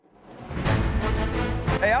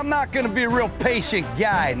Hey, I'm not gonna be a real patient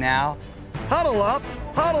guy now. Huddle up,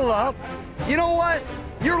 huddle up. You know what?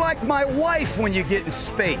 You're like my wife when you get in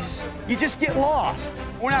space. You just get lost.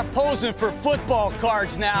 We're not posing for football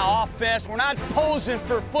cards now, offense. We're not posing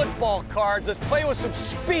for football cards. Let's play with some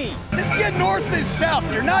speed. Just get north and south.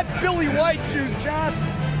 You're not Billy White Shoes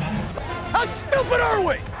Johnson. How stupid are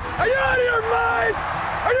we? Are you out of your mind?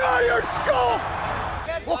 Are you out of your skull?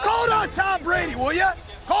 Well, call it on Tom Brady, will you?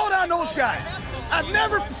 Call it on those guys. I've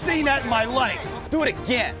never seen that in my life. Do it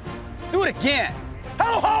again. Do it again.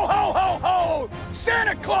 Ho, ho, ho, ho, ho!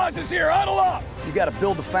 Santa Claus is here, huddle up! You gotta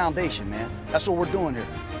build the foundation, man. That's what we're doing here.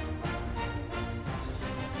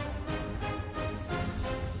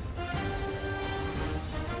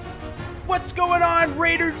 What's going on,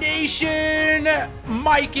 Raider Nation?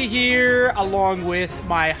 Micah here, along with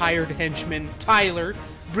my hired henchman, Tyler,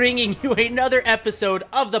 bringing you another episode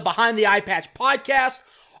of the Behind the Eye Patch podcast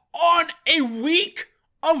on a week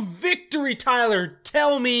of victory. Tyler,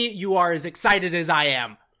 tell me you are as excited as I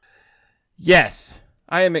am. Yes,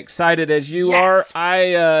 I am excited as you are.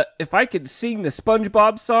 If I could sing the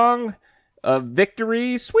SpongeBob song of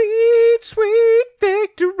victory, sweet, sweet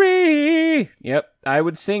victory. Yep, I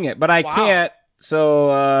would sing it, but I can't.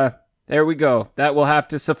 So there we go. That will have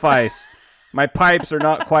to suffice. My pipes are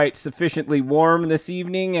not quite sufficiently warm this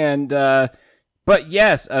evening, and but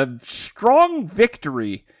yes, a strong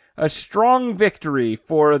victory. A strong victory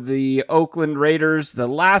for the Oakland Raiders. The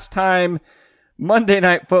last time Monday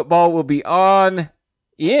Night Football will be on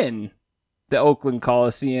in the Oakland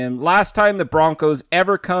Coliseum. Last time the Broncos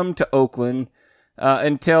ever come to Oakland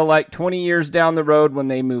until like 20 years down the road when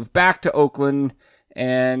they move back to Oakland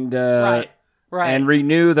and and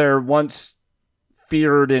renew their once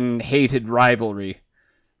feared and hated rivalry.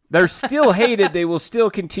 They're still hated. They will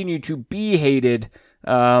still continue to be hated.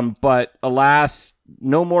 But alas,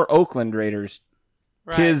 no more Oakland Raiders.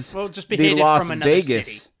 Right. Tis we'll just be the hated Las from another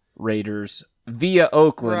Vegas city. Raiders via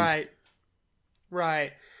Oakland.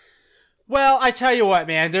 Right. Well, I tell you what,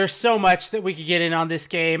 man, there's so much that we could get in on this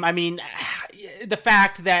game. I mean, the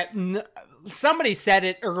fact that somebody said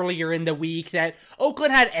it earlier in the week that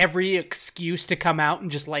Oakland had every excuse to come out and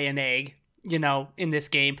just lay an egg, you know, in this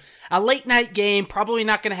game. A late night game, probably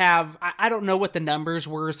not going to have, I don't know what the numbers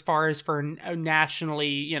were as far as for nationally,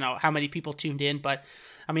 you know, how many people tuned in, but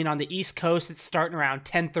I mean, on the East Coast, it's starting around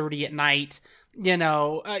 10:30 at night. You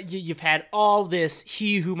know, you've had all this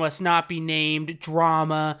he who must not be named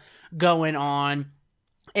drama going on.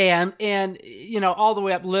 And you know, all the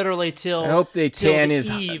way up literally till I hope they tan his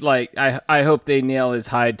Eve. like I hope they nail his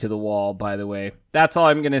hide to the wall, by the way. That's all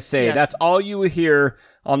I'm going to say. Yes. That's all you will hear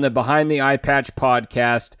on the Behind the Eye Patch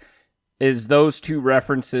podcast is those two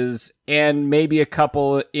references and maybe a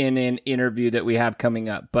couple in an interview that we have coming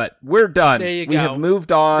up. But we're done. There you We go. have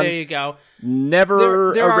moved on. There you go.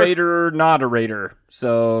 Never There a are- Raider, not a Raider.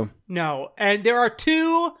 So No, and there are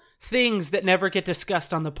two things that never get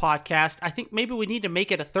discussed on the podcast. I think maybe we need to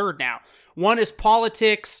make it a third now. One is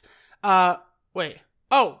politics. One's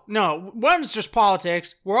just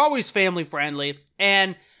politics. We're always family friendly,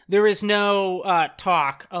 and there is no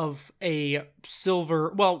talk of a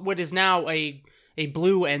silver, well, what is now a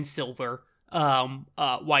blue and silver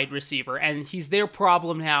wide receiver, and he's their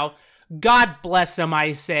problem now. God bless him,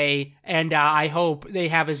 I say, and I hope they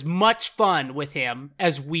have as much fun with him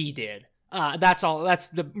as we did. That's all.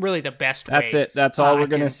 That's really the best way. that's it. That's all we're I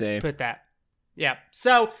going to can say. Put that. Yeah.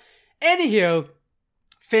 So, anywho,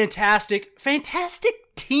 fantastic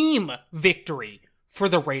team victory for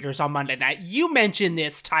the Raiders on Monday night. You mentioned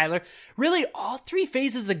this, Tyler. Really, all three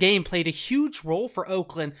phases of the game played a huge role for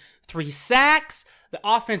Oakland. 3 sacks, the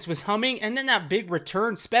offense was humming, and then that big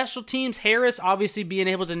return. Special teams, Harris obviously being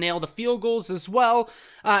able to nail the field goals as well.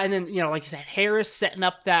 And then, you know, like you said, Harris setting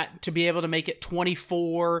up that to be able to make it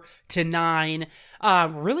 24-9.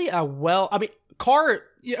 Really Carr,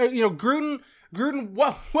 you know, Gruden,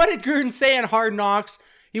 what did Gruden say on Hard Knocks?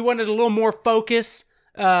 He wanted a little more focus.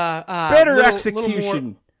 Better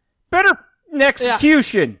execution. Better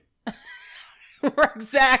execution.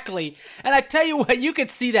 Exactly. And I tell you what, you could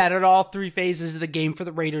see that at all three phases of the game for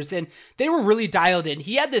the Raiders, and they were really dialed in.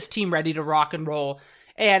 He had this team ready to rock and roll,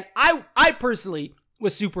 and I personally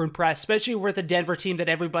was super impressed, especially with the Denver team that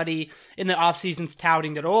everybody in the offseason's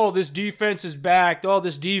touting that, oh, this defense is back, oh,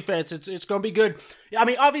 this defense, it's going to be good. I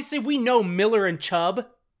mean, obviously, we know Miller and Chubb,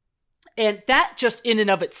 and that just in and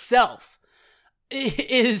of itself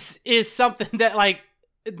is something that, like,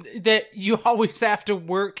 that you always have to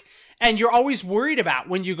work and you're always worried about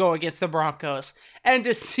when you go against the Broncos. And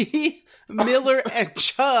to see Miller and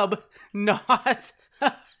Chubb not...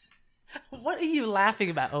 What are you laughing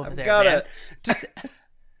about over there, man? Just...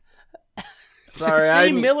 Sorry,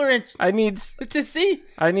 see Miller and I need to see.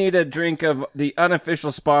 I need a drink of the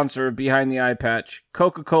unofficial sponsor of Behind the Eye Patch,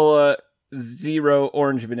 Coca-Cola Zero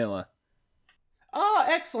Orange Vanilla. Oh,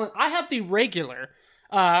 excellent! I have the regular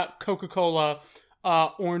Coca-Cola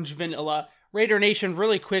Orange Vanilla. Raider Nation,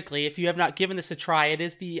 really quickly, if you have not given this a try, it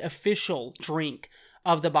is the official drink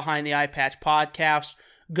of the Behind the Eye Patch podcast.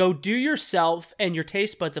 Go do yourself and your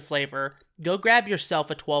taste buds a flavor. Go grab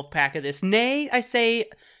yourself a 12-pack of this. Nay, I say,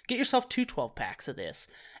 get yourself 2 12-packs of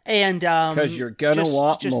this. And because you're gonna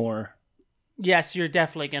want more. Yes, you're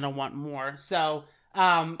definitely gonna want more. So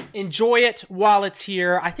enjoy it while it's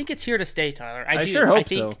here. I think it's here to stay, Tyler. I sure hope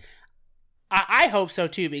so. I hope so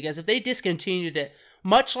too, because if they discontinued it,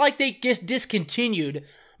 much like they discontinued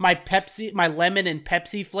my lemon and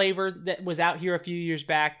Pepsi flavor that was out here a few years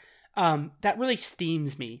back, that really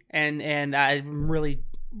steams me, and I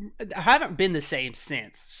haven't been the same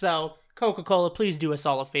since. So Coca-Cola, please do us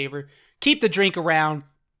all a favor, keep the drink around.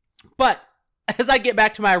 But as I get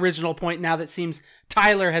back to my original point, now that seems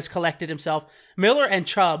Tyler has collected himself, Miller and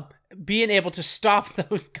Chubb being able to stop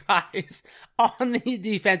those guys on the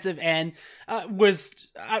defensive end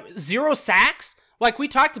was 0 sacks. Like we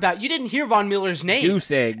talked about, you didn't hear Von Miller's name.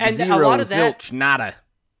 Goose egg, and 0, a lot of that, zilch, nada.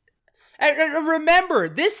 And remember,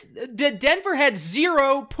 Denver had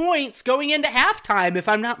 0 points going into halftime, if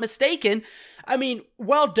I'm not mistaken. I mean,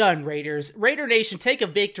 well done, Raiders. Raider Nation, take a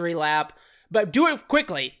victory lap. But do it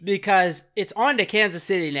quickly, because it's on to Kansas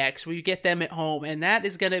City next. We get them at home, and that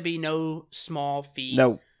is going to be no small feat.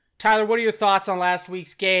 No. Tyler, what are your thoughts on last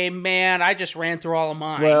week's game? Man, I just ran through all of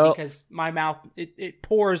mine because my mouth, it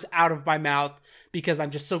pours out of my mouth because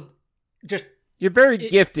I'm just so... You're very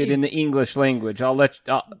gifted in the English language. I'll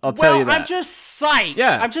tell you that. I'm just psyched.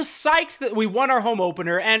 Yeah. I'm just psyched that we won our home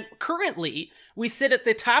opener, and currently we sit at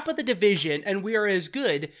the top of the division, and we are as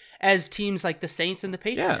good as teams like the Saints and the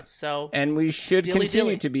Patriots. Yeah. So, and we should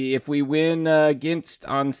continue to be. If we win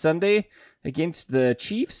on Sunday against the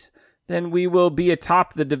Chiefs, then we will be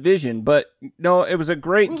atop the division. But no, it was a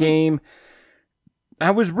great game. I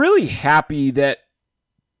was really happy that,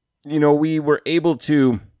 we were able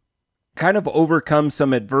to kind of overcome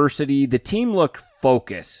some adversity. The team looked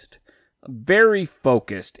focused, very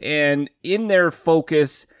focused. And in their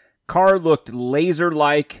focus, Carr looked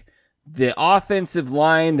laser-like. The offensive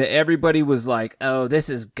line that everybody was like, oh, this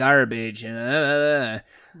is garbage.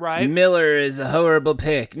 Right. Miller is a horrible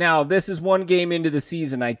pick. Now, this is one game into the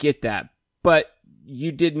season. I get that. But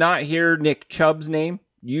you did not hear Nick Chubb's name.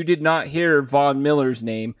 You did not hear Von Miller's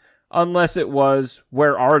name unless it was,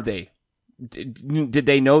 where are they? Did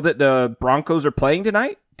they know that the Broncos are playing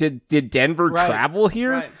tonight? Did Denver travel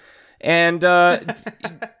here? Right. And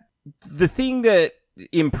the thing that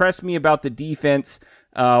impressed me about the defense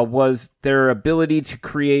was their ability to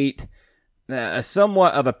create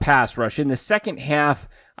somewhat of a pass rush. In the second half,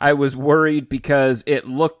 I was worried because it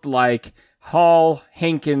looked like Hall,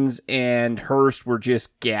 Hankins, and Hurst were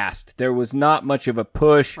just gassed. There was not much of a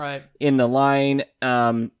push in the line.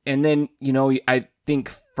 And then, I think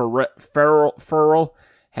Ferrell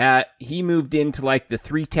he moved into like the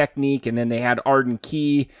 3 technique, and then they had Arden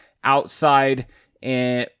Key outside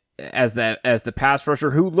and as the pass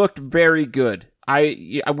rusher, who looked very good.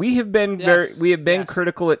 We have been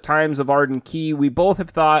critical at times of Arden Key. We both have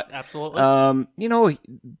thought absolutely.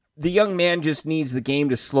 The young man just needs the game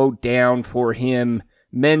to slow down for him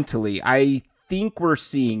mentally. I think we're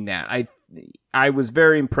seeing that. I was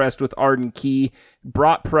very impressed with Arden Key.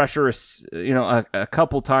 Brought pressure, a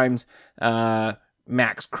couple times.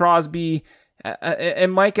 Max Crosby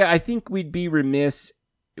and Micah. I think we'd be remiss.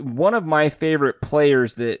 One of my favorite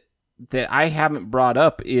players that I haven't brought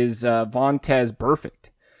up is Vontaze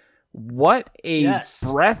Burfict. What a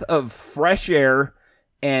breath of fresh air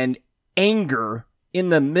and anger in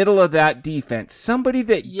the middle of that defense. Somebody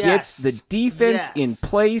that gets the defense in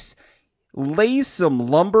place, lays some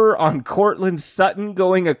lumber on Cortland Sutton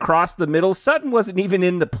going across the middle. Sutton wasn't even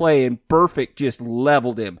in the play, and Burfict just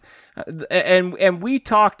leveled him. And we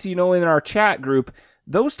talked, in our chat group,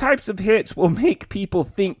 those types of hits will make people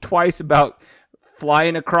think twice about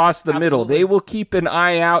flying across the middle. They will keep an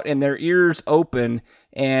eye out and their ears open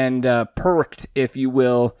and perked, if you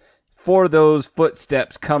will, for those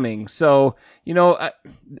footsteps coming. So,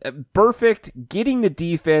 Burfict getting the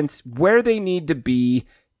defense where they need to be,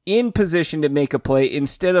 in position to make a play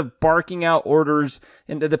instead of barking out orders.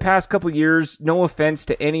 In the past couple years, no offense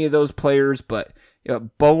to any of those players, but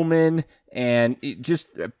Bowman and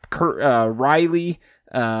just Riley,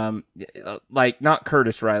 not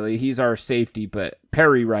Curtis Riley, he's our safety, but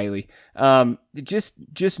Perry Riley,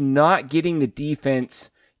 just not getting the defense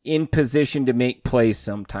in position to make plays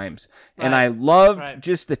sometimes. Right. And I loved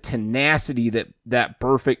just the tenacity that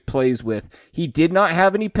Burfict plays with. He did not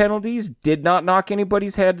have any penalties, did not knock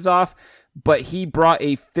anybody's heads off, but he brought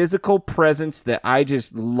a physical presence that I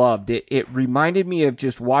just loved. It reminded me of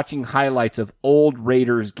just watching highlights of old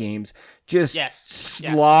Raiders games, just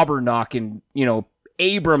slobber knocking,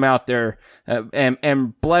 Abram out there,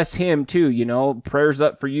 and bless him too, prayers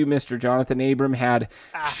up for you, Mr. Jonathan Abram had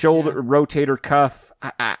shoulder rotator cuff.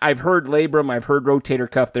 I've heard labrum, I've heard rotator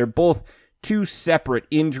cuff. They're both two separate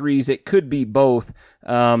injuries. It could be both,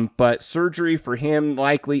 but surgery for him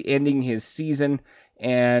likely ending his season.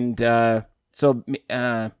 And so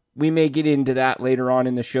we may get into that later on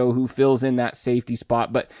in the show, who fills in that safety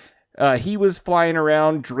spot. But he was flying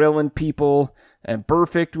around, drilling people, and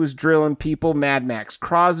Burfict was drilling people. Mad Max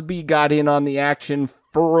Crosby got in on the action.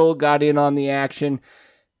 Furl got in on the action.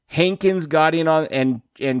 Hankins got in on, and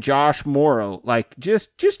Josh Morrow. Like,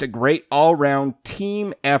 just a great all-round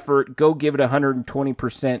team effort. Go give it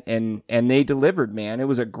 120%, and they delivered, man. It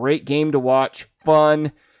was a great game to watch.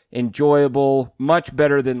 Fun, enjoyable, much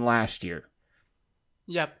better than last year.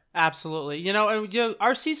 Yep, absolutely.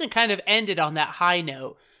 Our season kind of ended on that high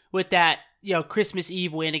note with that, Christmas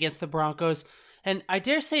Eve win against the Broncos. And I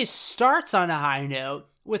dare say starts on a high note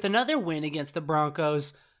with another win against the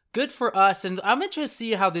Broncos. Good for us. And I'm interested to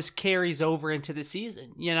see how this carries over into the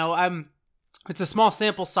season. It's a small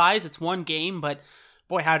sample size. It's one game, but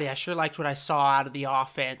boy, howdy, I sure liked what I saw out of the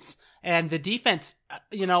offense. And the defense,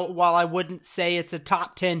 while I wouldn't say it's a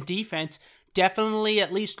top 10 defense, definitely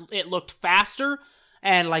at least it looked faster.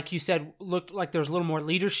 And like you said, looked like there's a little more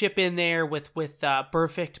leadership in there with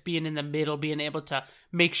Burfict being in the middle, being able to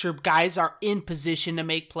make sure guys are in position to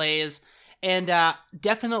make plays. And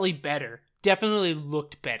definitely better. Definitely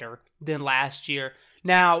looked better than last year.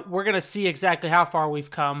 Now, we're going to see exactly how far we've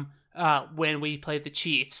come when we play the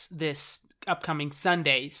Chiefs this upcoming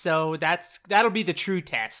Sunday. So that'll be the true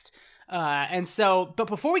test. But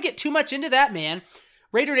before we get too much into that, man,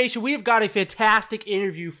 Raider Nation, we have got a fantastic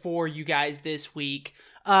interview for you guys this week.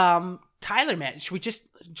 Tyler, man, should we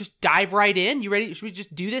just dive right in? You ready? Should we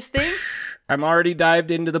just do this thing? I'm already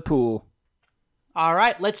dived into the pool. All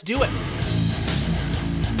right, let's do it.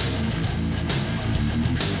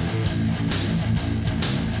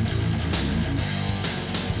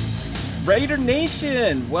 Raider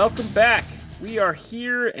Nation, welcome back. We are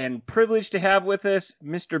here and privileged to have with us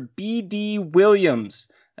Mr. B.D. Williams,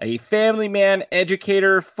 a family man,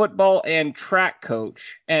 educator, football and track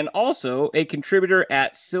coach, and also a contributor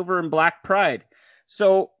at Silver and Black Pride.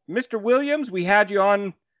 So, Mr. Williams, we had you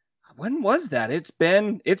on, when was that? It's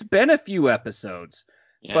been a few episodes.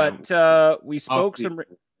 Yeah, but we spoke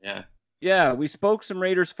we spoke some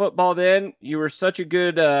Raiders football then. You were such a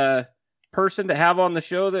good person to have on the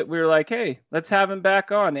show that we were like, hey, let's have him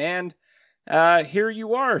back on. And here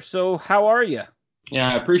you are. So how are you?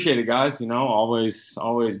 Yeah, I appreciate it, guys.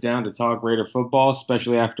 Always down to talk Raider football,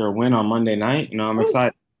 especially after a win on Monday night. I'm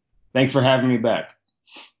excited. Thanks for having me back.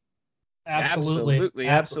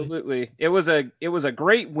 Absolutely. It was a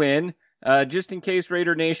great win. Just in case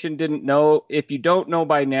Raider Nation didn't know, if you don't know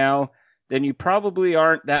by now, then you probably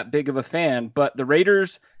aren't that big of a fan. But the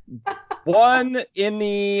Raiders won in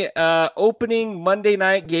the opening Monday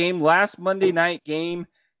night game, last Monday night game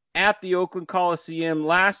at the Oakland Coliseum,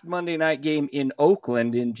 last Monday night game in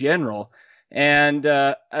Oakland in general, and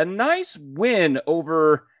a nice win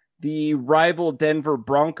over the rival Denver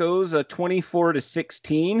Broncos,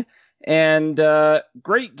 24-16, and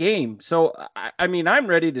great game. So, I'm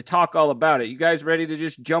ready to talk all about it. You guys ready to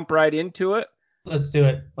just jump right into it? Let's do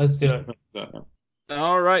it.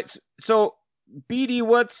 All right. So, BD,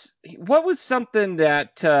 what was something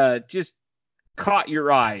that just caught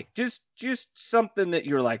your eye? Just something that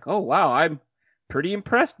you're like, oh wow, I'm pretty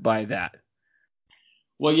impressed by that.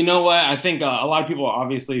 Well, you know what? I think a lot of people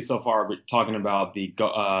obviously so far are talking about the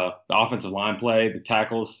offensive line play, the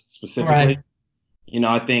tackles specifically. Right.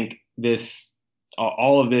 I think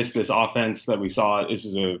all of this offense that we saw, this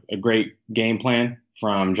is a great game plan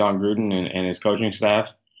from John Gruden and his coaching staff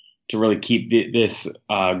to really keep this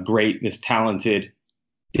talented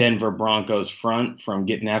Denver Broncos front from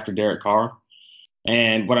getting after Derek Carr.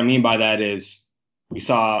 And what I mean by that is we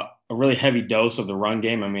saw a really heavy dose of the run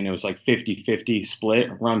game. It was like 50-50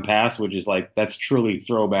 split run pass, which is like, that's truly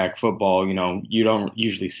throwback football. You don't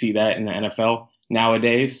usually see that in the NFL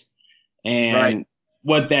nowadays. And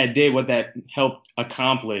what that helped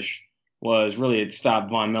accomplish was really it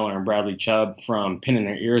stopped Von Miller and Bradley Chubb from pinning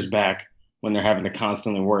their ears back when they're having to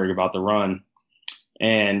constantly worry about the run.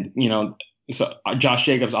 And, so Josh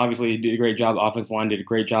Jacobs obviously did a great job. The offensive line did a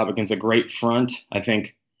great job against a great front. I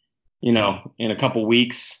think in a couple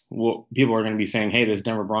weeks, people are going to be saying, hey, this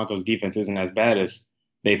Denver Broncos defense isn't as bad as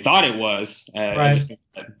they thought it was. Right. I just think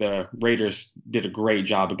that the Raiders did a great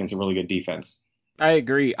job against a really good defense. I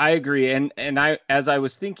agree. And as I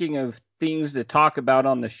was thinking of things to talk about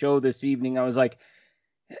on the show this evening, I was like,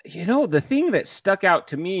 the thing that stuck out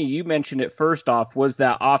to me, you mentioned it first off, was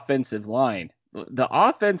that offensive line. The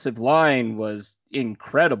offensive line was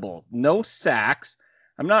incredible. No sacks.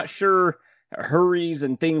 I'm not sure hurries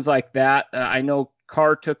and things like that. I know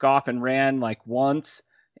Carr took off and ran like once,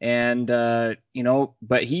 and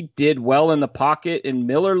but he did well in the pocket, and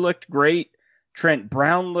Miller looked great. Trent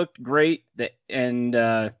Brown looked great, and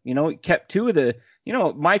kept two of the,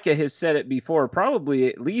 Micah has said it before, probably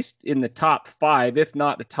at least in the top 5, if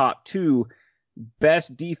not the top 2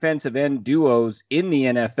 best defensive end duos in the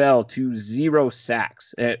NFL to 0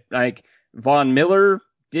 sacks. Like Von Miller,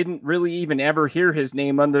 didn't really even ever hear his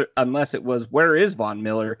name unless it was, where is Von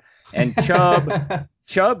Miller? And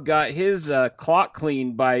Chubb got his clock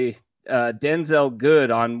cleaned by Denzel Good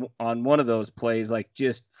on one of those plays, like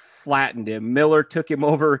just flattened him. Miller took him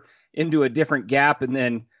over into a different gap, and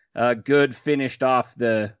then Good finished off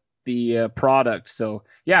the product. So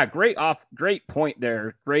yeah, great point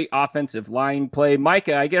there. Great offensive line play.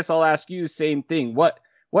 Micah, I guess I'll ask you the same thing. What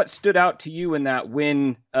stood out to you in that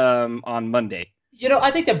win on Monday?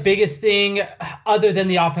 I think the biggest thing, other than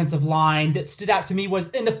the offensive line, that stood out to me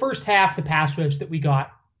was in the first half, the pass rush that we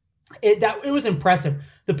got. It was impressive.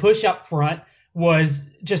 The push up front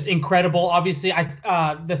was just incredible. Obviously,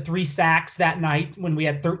 the 3 sacks that night when we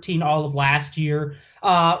had 13 all of last year.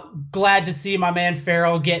 Glad to see my man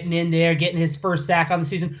Farrell getting in there, getting his first sack on the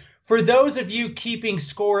season. For those of you keeping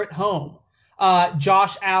score at home,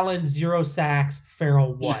 Josh Allen 0 sacks,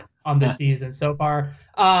 Farrell 1 on the season so far,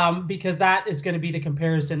 because that is going to be the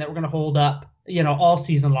comparison that we're going to hold up, all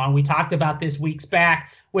season long. We talked about this weeks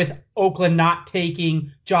back with Oakland not taking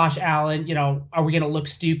Josh Allen. Are we going to look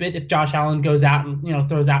stupid if Josh Allen goes out and,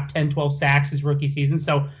 throws out 10, 12 sacks his rookie season?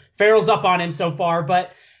 So Farrell's up on him so far.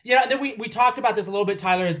 But, then we talked about this a little bit,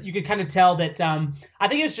 Tyler, as you could kind of tell that I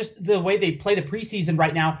think it's just the way they play the preseason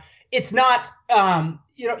right now. It's not,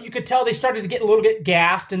 you could tell they started to get a little bit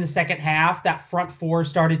gassed in the second half. That front 4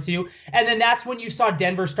 started to. And then that's when you saw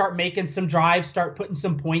Denver start making some drives, start putting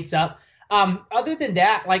some points up. Other than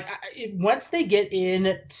that, once they get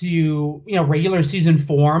into, regular season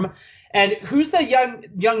form, and who's the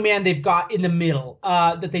young man they've got in the middle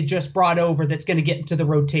that they just brought over that's going to get into the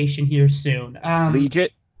rotation here soon?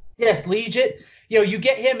 Legit. Yes, Legit. You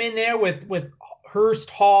get him in there with Hurst,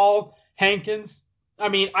 Hall, Hankins. I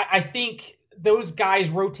mean, I think those guys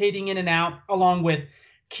rotating in and out along with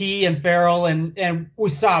Key and Farrell, and we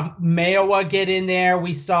saw Mayowa get in there.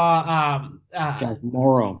 We saw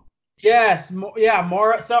Morrow. Yes,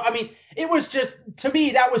 Morrow. So, I mean, it was just, to me,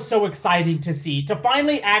 that was so exciting to see, to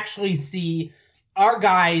finally actually see our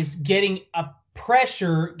guys getting a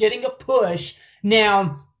pressure, getting a push.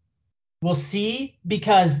 Now, we'll see,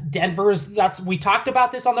 because we talked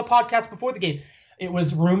about this on the podcast before the game. It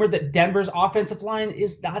was rumored that Denver's offensive line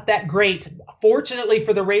is not that great. Fortunately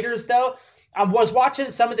for the Raiders, though, I was watching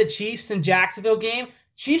some of the Chiefs and Jacksonville game.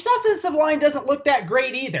 Chiefs offensive line doesn't look that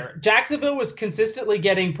great either. Jacksonville was consistently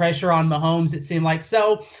getting pressure on Mahomes, it seemed like.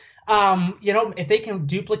 So, if they can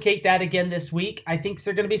duplicate that again this week, I think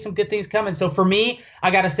there are going to be some good things coming. So for me,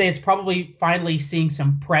 I got to say it's probably finally seeing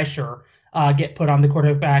some pressure get put on the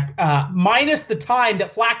quarterback, minus the time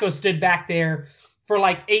that Flacco stood back there for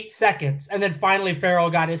like 8 seconds, and then finally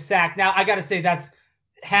Farrell got his sack. Now, I got to say that's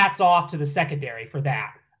hats off to the secondary for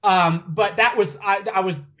that. But that was, I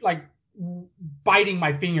was like biting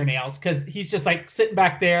my fingernails, because he's just like sitting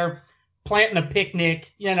back there planting a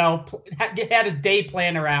picnic, had his day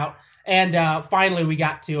planner out, and finally we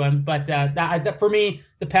got to him. But that, for me,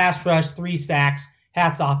 the pass rush, 3 sacks,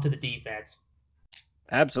 hats off to the defense.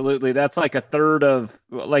 Absolutely. That's like a third of,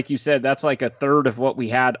 like you said, that's like a third of what we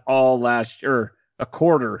had all last year, a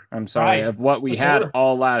quarter, right, of what we had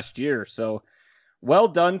all last year. So well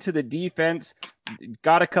done to the defense.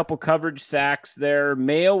 Got a couple coverage sacks there.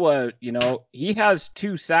 Mayo, he has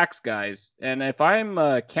 2 sacks, guys. And if I'm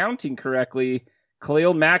counting correctly,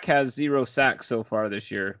 Khalil Mack has 0 sacks so far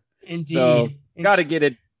this year. Indeed. So gotta get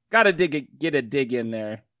a dig in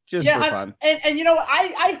there. Just for fun. And you know what?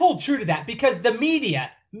 I hold true to that, because the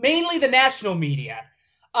media, mainly the national media,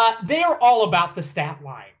 they are all about the stat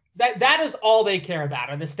line. That is all they care about,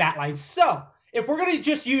 are the stat line. So if we're going to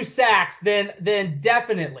just use sacks, then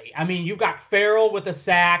definitely. I mean, you've got Farrell with a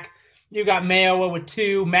sack. You've got Mayowa with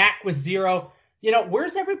 2, Mack with 0.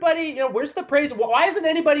 Where's everybody? Where's the praise? Why isn't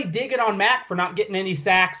anybody digging on Mack for not getting any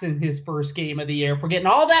sacks in his first game of the year, for getting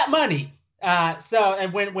all that money So,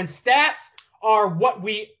 and when stats are what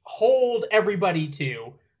we hold everybody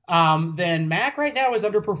to, then Mac right now is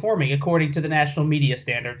underperforming according to the national media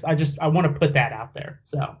standards. I want to put that out there.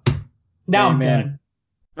 So now I'm done.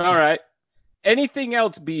 All right. Anything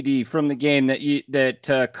else, BD, from the game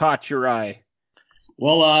that caught your eye?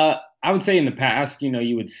 Well, I would say in the past,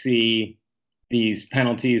 you would see these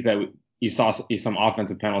penalties that you saw some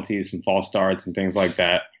offensive penalties, some false starts and things like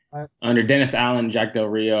that. Right. Under Dennis Allen, Jack Del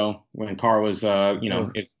Rio, when Carr was,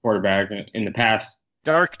 his quarterback in the past.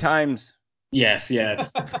 Dark times. Yes.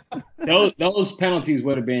 those penalties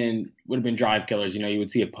would have been drive killers. You would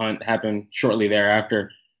see a punt happen shortly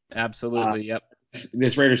thereafter. Absolutely. Yep.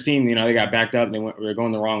 This Raiders team, they got backed up. They were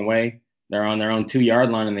going the wrong way. They're on their own 2-yard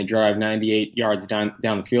line and they drive 98 yards down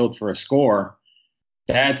the field for a score.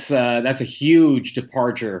 That's a huge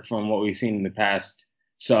departure from what we've seen in the past.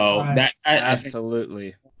 So right. Absolutely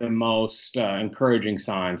I think the most encouraging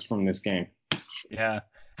signs from this game. Yeah.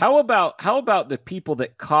 How about the people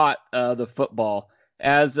that caught the football?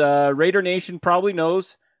 As Raider Nation probably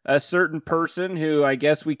knows, a certain person who I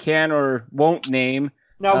guess we can or won't name.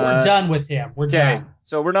 No, we're done with him. We're done.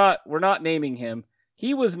 So we're not naming him.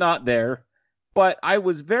 He was not there, but I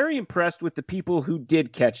was very impressed with the people who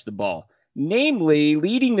did catch the ball. Namely,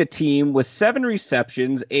 leading the team with 7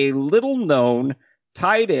 receptions, a little-known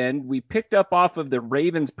tight end we picked up off of the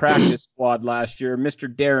Ravens practice squad last year,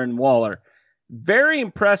 Mr. Darren Waller. Very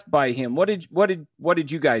impressed by him. What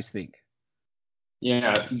did you guys think?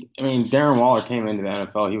 Yeah, I mean, Darren Waller came into the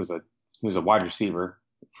NFL. He was a wide receiver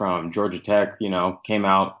from Georgia Tech. Came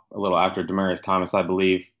out a little after Demaryius Thomas, I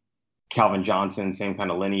believe. Calvin Johnson, same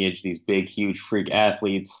kind of lineage. These big, huge freak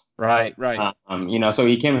athletes. Right. So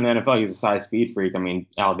he came in the NFL. He's a size speed freak. I mean,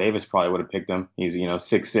 Al Davis probably would have picked him. He's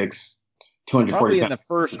 6'6", 240 probably in pounds. The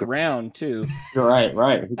first round too. You're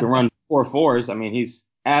right. He can run 4.4s. I mean, he's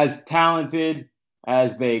as talented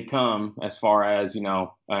as they come as far as an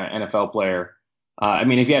NFL player. I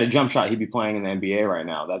mean, if he had a jump shot, he'd be playing in the NBA right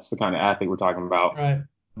now. That's the kind of athlete we're talking about. Right.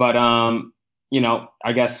 But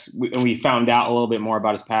I guess we found out a little bit more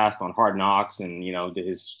about his past on Hard Knocks and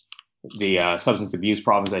the substance abuse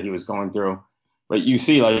problems that he was going through. But you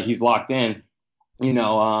see, like, he's locked in.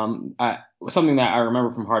 Something that I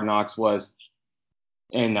remember from Hard Knocks was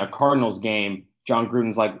in the Cardinals game. John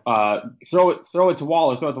Gruden's like, throw it to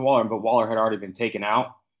Waller, but Waller had already been taken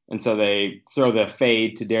out. And so they throw the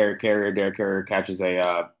fade to Derek Carrier. Derek Carrier catches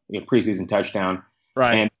a preseason touchdown.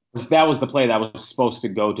 Right. And that was the play that was supposed to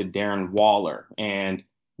go to Darren Waller. And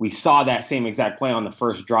we saw that same exact play on the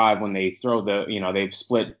first drive when they throw they've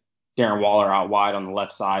split Darren Waller out wide on the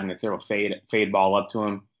left side and they throw a fade ball up to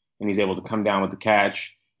him and he's able to come down with the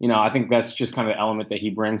catch. I think that's just kind of the element that he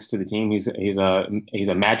brings to the team. He's a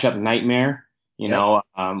matchup nightmare.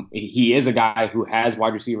 He is a guy who has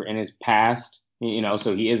wide receiver in his past.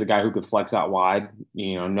 So he is a guy who could flex out wide.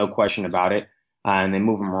 No question about it. And they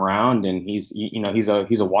move him around, and he's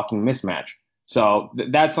a walking mismatch. So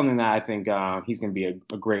that's something that I think he's going to be a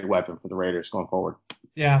great weapon for the Raiders going forward.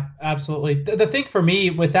 Yeah, absolutely. The thing for me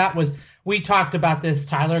with that was we talked about this,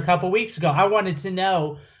 Tyler, a couple weeks ago. I wanted to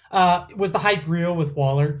know, was the hype real with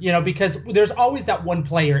Waller? Because there's always that one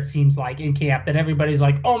player, it seems like, in camp that everybody's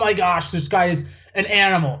like, oh my gosh, this guy is an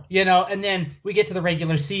animal, and then we get to the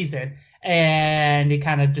regular season and it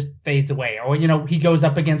kind of just fades away. Or, he goes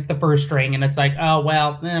up against the first string and it's like, oh,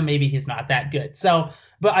 well, maybe he's not that good. So,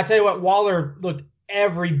 but I tell you what, Waller looked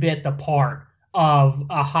every bit the part of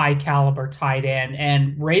a high caliber tight end,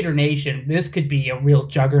 and Raider Nation, this could be a real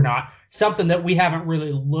juggernaut, something that we haven't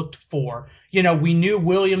really looked for. We knew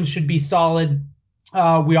Williams should be solid.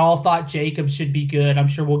 We all thought Jacobs should be good. I'm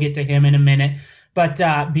sure we'll get to him in a minute, but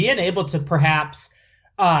being able to perhaps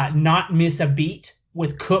not miss a beat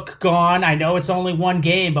with Cook gone. I know it's only one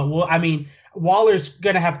game, but Waller's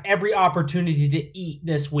going to have every opportunity to eat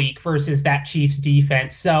this week versus that Chiefs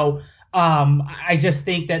defense. So I just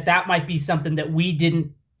think that might be something that we didn't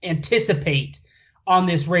anticipate on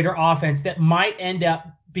this Raider offense that might end up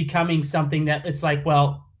becoming something that it's like,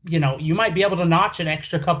 well, you might be able to notch an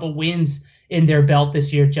extra couple wins in their belt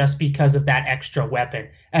this year just because of that extra weapon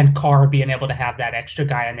and Carr being able to have that extra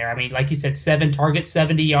guy in there. I mean, like you said, 7 targets,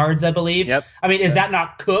 70 yards, I believe. Yep. I mean, is that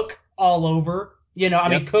not Cook all over? I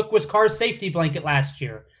mean, Cook was Carr's safety blanket last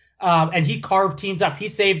year. And he carved teams up. He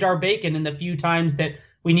saved our bacon in the few times that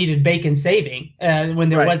we needed bacon saving when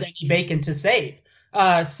there was any bacon to save.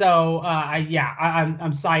 I'm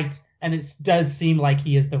psyched. And it does seem like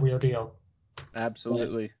he is the real deal.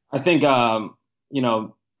 Absolutely. I think,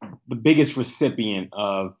 the biggest recipient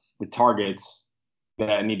of the targets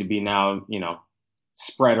that need to be now,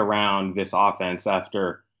 spread around this offense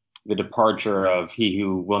after the departure of he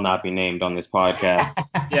who will not be named on this podcast.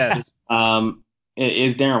 Yes.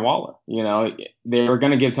 Is Darren Waller. You know, they were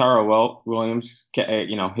going to give Tyrell Williams,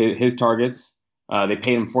 you know, his targets. They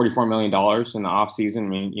paid him $44 million in the offseason. I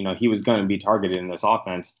mean, you know, he was going to be targeted in this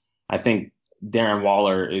offense. I think Darren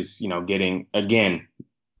Waller is, you know, getting, again,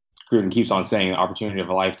 Gruden keeps on saying the opportunity of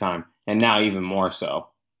a lifetime, and now even more so.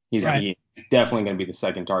 He's definitely going to be the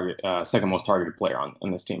second most targeted player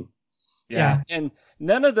on this team. Yeah. And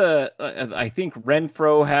none of the, I think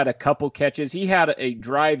Renfrow had a couple catches. He had a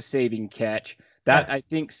drive-saving catch that I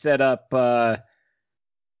think set up, that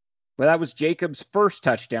was Jacobs' first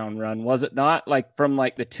touchdown run, was it not? Like from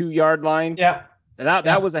like the 2-yard line? Yeah.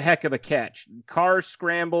 That was a heck of a catch. Carr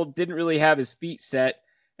scrambled, didn't really have his feet set.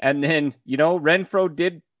 And then, you know,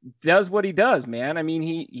 Renfrow does what he does, man. I mean,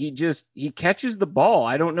 he catches the ball.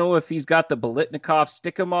 I don't know if he's got the Biletnikoff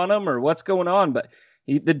stick-em on him or what's going on, but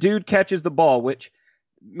the dude catches the ball, which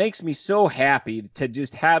makes me so happy to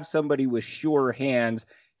just have somebody with sure hands,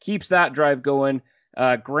 keeps that drive going.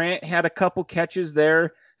 Grant had a couple catches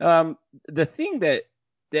there. The thing that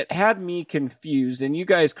had me confused, and you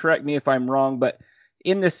guys correct me if I'm wrong, but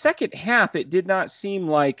in the second half, it did not seem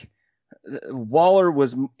like Waller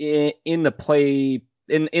was in the play,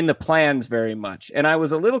 in the plans very much. And I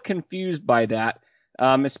was a little confused by that.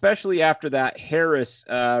 Especially after that Harris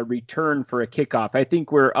return for a kickoff. I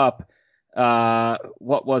think we're up,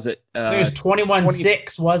 what was it? It was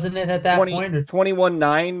 21-6, wasn't it, at that point?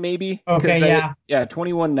 21-9, maybe? Okay, yeah.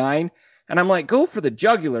 21-9. And I'm like, go for the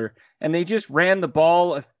jugular. And they just ran the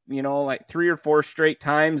ball, you know, like 3 or 4 straight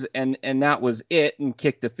times, and that was it, and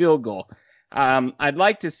kicked a field goal. I'd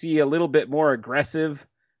like to see a little bit more aggressive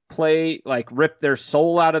play, like rip their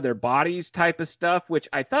soul out of their bodies type of stuff, which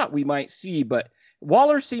I thought we might see, but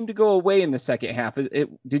Waller seemed to go away in the second half.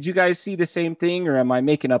 Did you guys see the same thing, or am I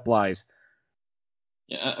making up lies?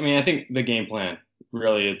 Yeah, I mean, I think the game plan,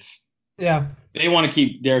 really, they want to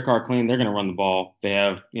keep Derek Carr clean. They're going to run the ball. They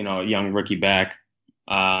have, you know, a young rookie back.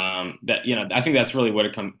 That, you know, I think that's really what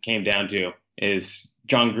it came down to is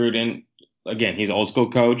John Gruden. Again, he's an old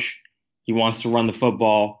school coach. He wants to run the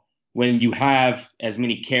football. When you have as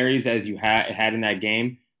many carries as you had in that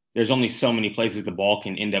game, there's only so many places the ball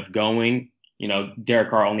can end up going. You know, Derek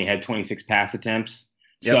Carr only had 26 pass attempts.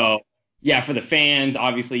 Yep. So, yeah, for the fans,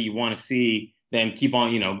 obviously you want to see them keep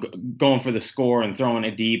on, you know, going for the score and throwing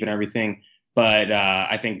it deep and everything. But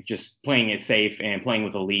I think just playing it safe and playing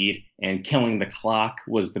with a lead and killing the clock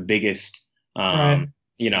was the biggest,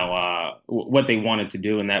 you know, what they wanted to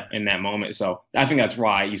do in that moment. So I think that's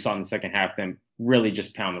why you saw in the second half them really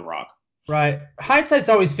just pound the rock. Right. Hindsight's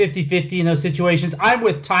always 50-50 in those situations. I'm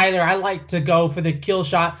with Tyler. I like to go for the kill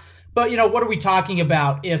shot. But, you know, what are we talking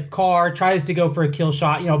about? If Carr tries to go for a kill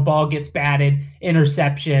shot, you know, ball gets batted,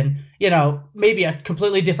 interception, you know, maybe a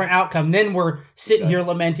completely different outcome. Then we're sitting here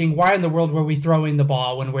lamenting, why in the world were we throwing the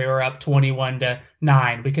ball when we were up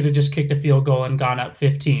 21-9? We could have just kicked a field goal and gone up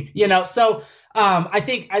 15. You know, so I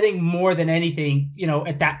think more than anything, you know,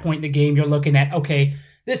 at that point in the game, you're looking at, okay,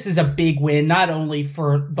 this is a big win, not only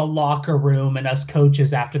for the locker room and us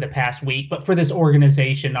coaches after the past week, but for this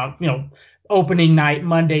organization. You know, opening night,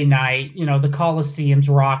 Monday night, you know, the Coliseum's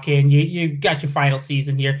rocking. You got your final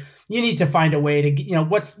season here. You need to find a way to, you know,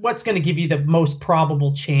 what's going to give you the most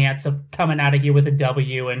probable chance of coming out of here with a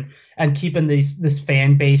W and keeping this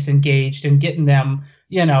fan base engaged and getting them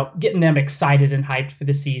excited and hyped for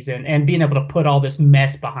the season and being able to put all this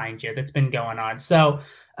mess behind you that's been going on. So,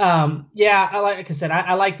 like I said,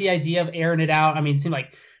 I like the idea of airing it out. I mean, it seemed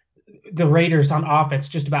like the Raiders on offense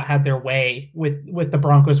just about had their way with the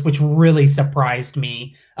Broncos, which really surprised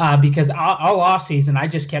me because all offseason I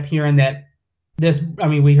just kept hearing that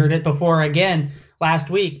we heard it before again last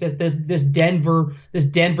week. This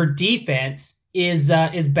Denver defense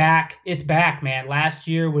is back. It's back, man. Last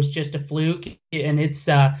year was just a fluke, and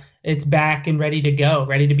it's back and ready to go,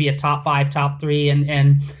 ready to be a top 5, top 3,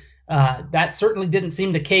 and that certainly didn't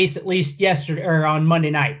seem the case, at least yesterday or on Monday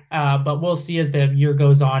night. But we'll see as the year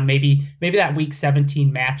goes on. Maybe that Week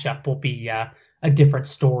 17 matchup will be a different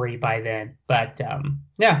story by then. But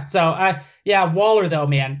Waller though,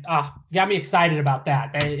 man, got me excited about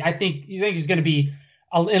that. I think he's going to be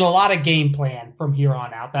in a lot of game plan from here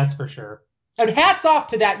on out. That's for sure. And hats off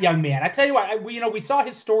to that young man. I tell you what, we saw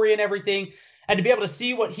his story and everything, and to be able to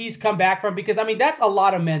see what he's come back from, because I mean that's a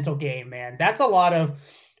lot of mental game, man. That's a lot of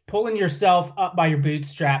pulling yourself up by your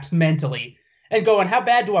bootstraps mentally and going, how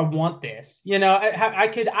bad do I want this? You know, I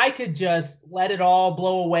could just let it all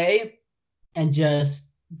blow away and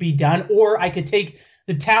just be done. Or I could take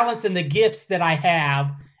the talents and the gifts that I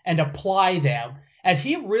have and apply them. And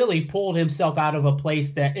he really pulled himself out of a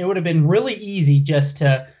place that it would have been really easy just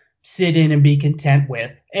to sit in and be content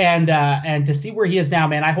with. And to see where he is now,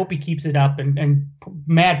 man, I hope he keeps it up, and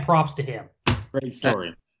mad props to him. Great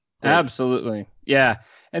story. Absolutely. Yeah.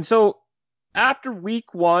 And so after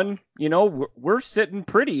week 1, we're sitting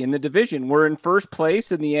pretty in the division. We're in first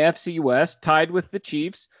place in the AFC West, tied with the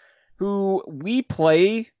Chiefs, who we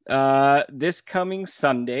play this coming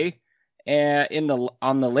Sunday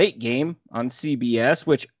on the late game on CBS,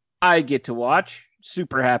 which I get to watch.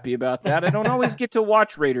 Super happy about that. I don't always get to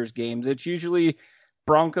watch Raiders games. It's usually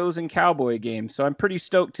Broncos and Cowboy games. So I'm pretty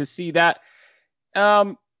stoked to see that.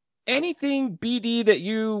 Anything, BD,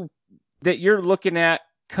 that you're looking at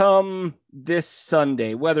come this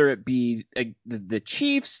Sunday, whether it be the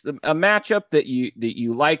Chiefs, a matchup that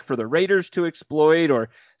you like for the Raiders to exploit, or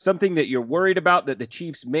something that you're worried about that the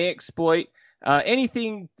Chiefs may exploit,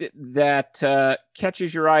 anything that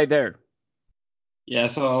catches your eye there? Yeah,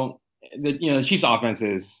 so the Chiefs offense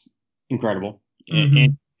is incredible. Mm-hmm.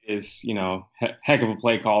 And is, heck of a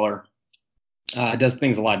play caller. Does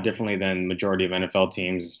things a lot differently than majority of NFL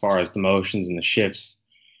teams as far as the motions and the shifts.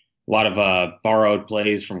 A lot of borrowed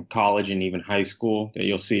plays from college and even high school that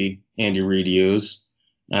you'll see Andy Reid use.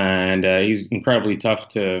 And he's incredibly tough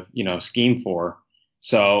to, scheme for.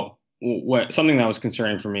 So something that was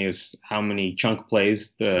concerning for me is how many chunk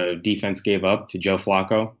plays the defense gave up to Joe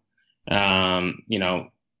Flacco.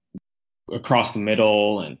 Across the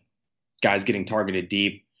middle and guys getting targeted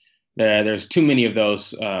deep. There's too many of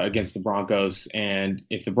those against the Broncos. And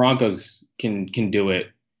if the Broncos can do it,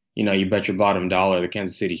 you bet your bottom dollar the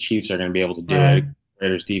Kansas City Chiefs are going to be able to do it.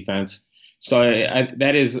 Raiders defense. So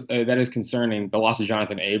that is concerning. The loss of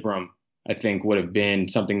Jonathan Abram, I think, would have been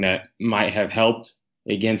something that might have helped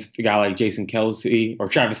against a guy like Jason Kelce, or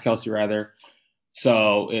Travis Kelce rather.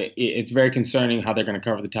 So it's very concerning how they're going to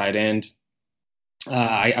cover the tight end.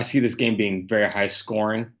 I see this game being very high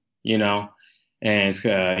scoring, and it's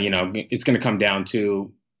going to come down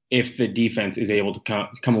to if the defense is able to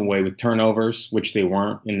come away with turnovers, which they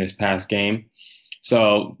weren't in this past game.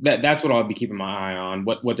 So that's what I'll be keeping my eye on,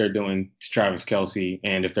 what they're doing to Travis Kelce,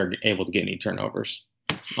 and if they're able to get any turnovers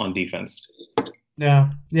on defense.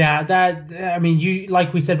 Yeah. You,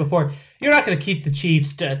 like we said before, you're not going to keep the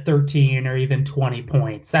Chiefs to 13 or even 20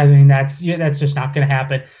 points. I mean, that's just not going to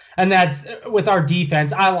happen. And that's with our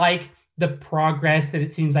defense. I like the progress that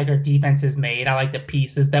it seems like our defense has made. I like the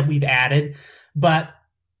pieces that we've added, but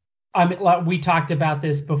we talked about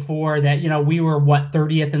this before that, we were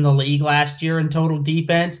 30th in the league last year in total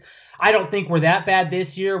defense. I don't think we're that bad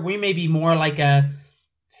this year. We may be more like a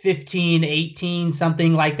 15, 18,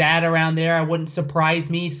 something like that around there. It wouldn't surprise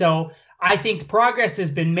me. So I think progress has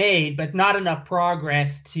been made, but not enough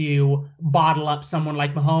progress to bottle up someone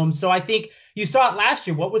like Mahomes. So I think you saw it last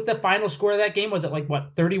year. What was the final score of that game? Was it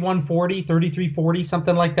 31-40, 33-40,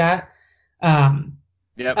 something like that?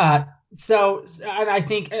 Yep. So and I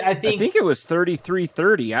think it was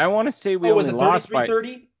 33-30. I want to say we only lost by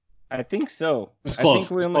 30. I think so. It was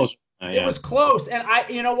close. It was close. And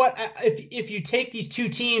you know what? If you take these two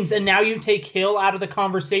teams and now you take Hill out of the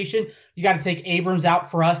conversation, you got to take Abrams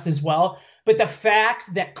out for us as well. But the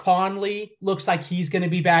fact that Conley looks like he's going to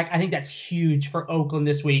be back, I think that's huge for Oakland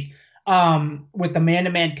this week. With the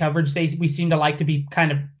man-to-man coverage, we seem to like to be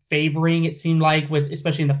kind of favoring, it seemed like,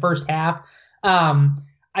 especially in the first half.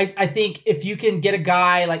 I think if you can get a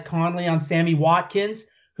guy like Conley on Sammy Watkins,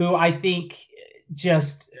 who I think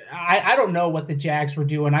I don't know what the Jags were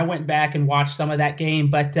doing. I went back and watched some of that game,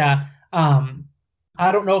 but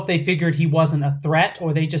I don't know if they figured he wasn't a threat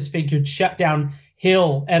or they just figured shut down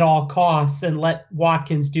Hill at all costs and let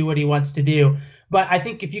Watkins do what he wants to do. But I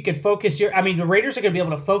think if you could focus the Raiders are going to be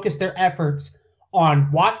able to focus their efforts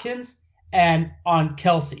on Watkins and on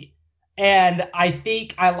Kelce. And I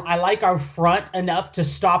think I like our front enough to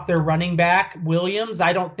stop their running back, Williams.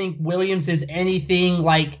 I don't think Williams is anything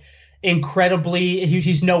like incredibly,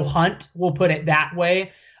 he's no Hunt, we'll put it that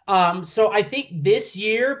way. So I think this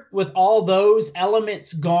year, with all those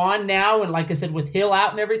elements gone now, and like I said, with Hill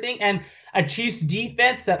out and everything, and a Chiefs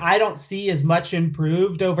defense that I don't see as much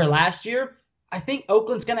improved over last year, I think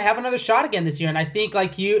Oakland's going to have another shot again this year. And I think,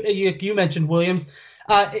 like you mentioned, Williams,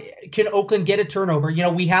 can Oakland get a turnover?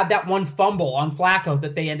 We had that one fumble on Flacco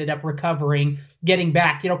that they ended up recovering, getting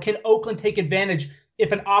back. Can Oakland take advantage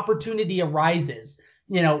if an opportunity arises?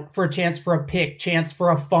 For a chance for a pick, chance for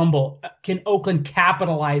a fumble? Can Oakland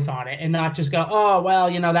capitalize on it and not just go, oh,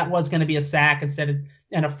 well, that was going to be a sack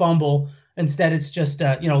and a fumble. Instead, it's just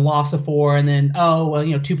loss of 4, and then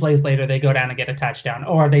 2 plays later they go down and get a touchdown,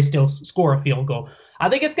 or they still score a field goal. I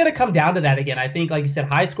think it's going to come down to that again. I think, like you said,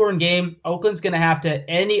 high scoring game. Oakland's going to have to,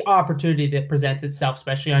 any opportunity that presents itself,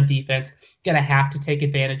 especially on defense, going to have to take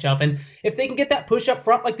advantage of. And if they can get that push up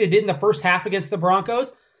front like they did in the first half against the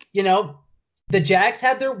Broncos, the Jags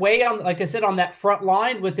had their way on, like I said, on that front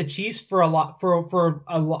line with the Chiefs for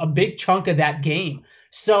a big chunk of that game.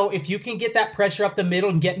 So if you can get that pressure up the middle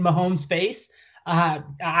and get in Mahomes' face,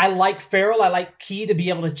 I like Farrell. I like Key to be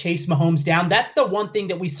able to chase Mahomes down. That's the one thing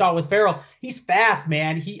that we saw with Farrell. He's fast,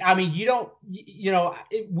 man. We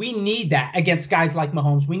need that against guys like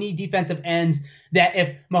Mahomes. We need defensive ends that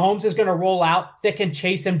if Mahomes is going to roll out, that can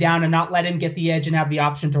chase him down and not let him get the edge and have the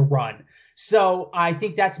option to run. So I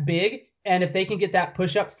think that's big. And if they can get that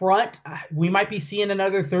push up front, we might be seeing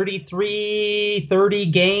another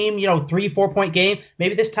 33-30 game, 3-4 point game,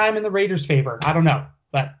 maybe this time in the Raiders' favor. I don't know,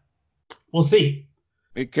 but we'll see.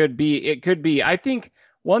 It could be. I think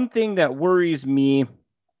one thing that worries me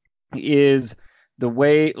is the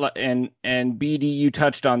way, and BD, you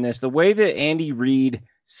touched on this, the way that Andy Reid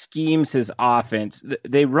schemes his offense.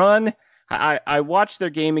 They run, I watched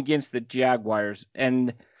their game against the Jaguars,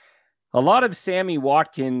 and a lot of Sammy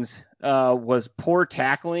Watkins was poor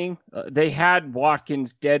tackling. They had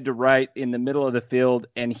Watkins dead to right in the middle of the field,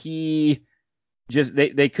 and they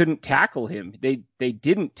couldn't tackle him. They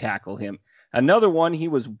didn't tackle him. Another one, he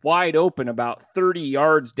was wide open about 30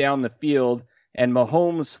 yards down the field, and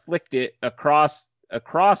Mahomes flicked it across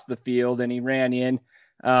the field, and he ran in.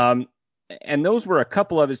 And those were a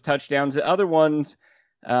couple of his touchdowns. The other ones,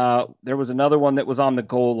 there was another one that was on the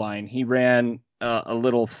goal line. He ran a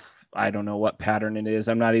little, I don't know what pattern it is.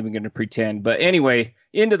 I'm not even going to pretend. But anyway,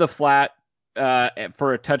 into the flat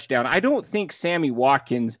for a touchdown. I don't think Sammy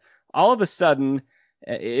Watkins all of a sudden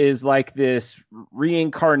is like this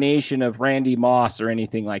reincarnation of Randy Moss or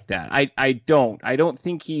anything like that. I don't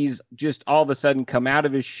think he's just all of a sudden come out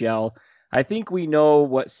of his shell. I think we know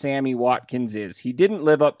what Sammy Watkins is. He didn't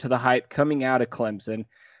live up to the hype coming out of Clemson.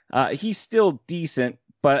 He's still decent,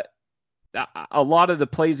 but a lot of the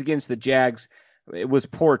plays against the Jags, it was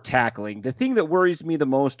poor tackling. The thing that worries me the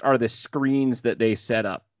most are the screens that they set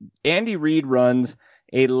up. Andy Reid runs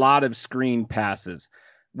a lot of screen passes.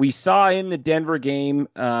 We saw in the Denver game,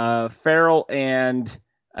 Farrell and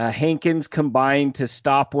Hankins combined to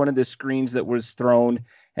stop one of the screens that was thrown.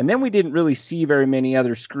 And then we didn't really see very many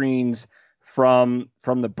other screens from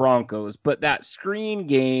the Broncos. But that screen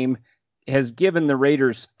game has given the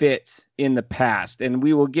Raiders fits in the past. And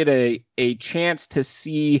we will get a chance to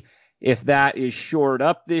see if that is shored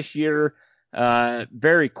up this year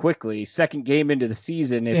very quickly. Second game into the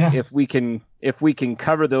season, if we can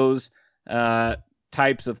cover those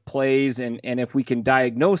types of plays and if we can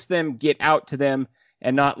diagnose them, get out to them,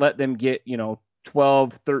 and not let them get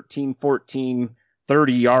 12, 13, 14,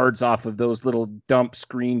 30 yards off of those little dump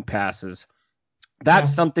screen passes.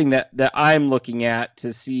 That's something that I'm looking at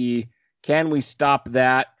to see, can we stop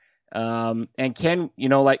that? And can,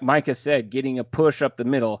 like Micah said, getting a push up the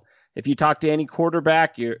middle. If you talk to any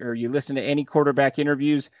quarterback or you listen to any quarterback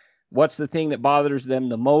interviews, what's the thing that bothers them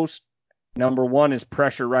the most? Number one is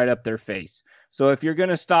pressure right up their face. So if you're going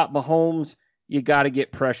to stop Mahomes, you got to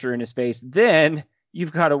get pressure in his face. Then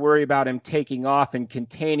you've got to worry about him taking off and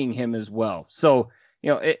containing him as well. So,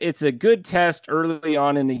 it's a good test early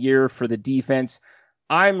on in the year for the defense.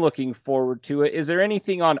 I'm looking forward to it. Is there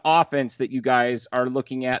anything on offense that you guys are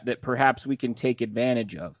looking at that perhaps we can take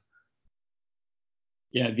advantage of?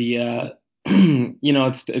 Yeah,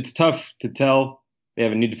 it's tough to tell. They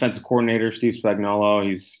have a new defensive coordinator, Steve Spagnuolo.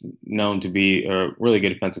 He's known to be a really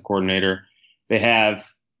good defensive coordinator. They have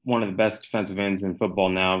one of the best defensive ends in football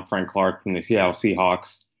now, Frank Clark from the Seattle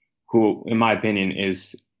Seahawks, who, in my opinion,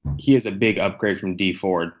 is a big upgrade from Dee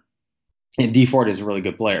Ford. And Dee Ford is a really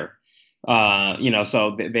good player.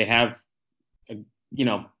 So they have,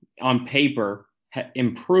 on paper,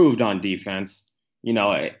 improved on defense.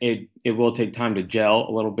 It will take time to gel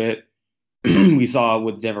a little bit. We saw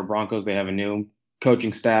with the Denver Broncos, they have a new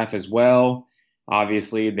coaching staff as well.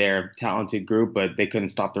 Obviously, they're a talented group, but they couldn't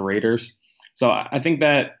stop the Raiders. So I think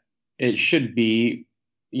that it should be,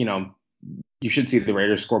 you should see the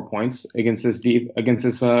Raiders score points against this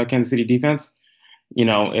Kansas City defense.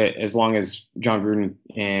 As long as John Gruden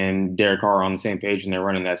and Derek Carr are on the same page and they're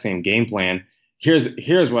running that same game plan.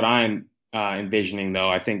 Here's what I'm envisioning, though.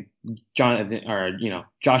 I think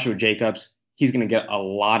Joshua Jacobs, he's going to get a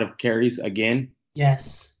lot of carries again.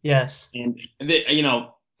 Yes. And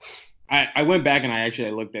I went back and I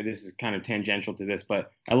looked at, this is kind of tangential to this,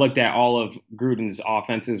 but I looked at all of Gruden's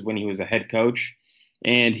offenses when he was a head coach,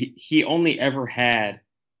 and he only ever had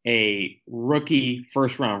a rookie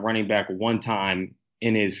first round running back one time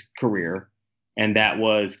in his career, and that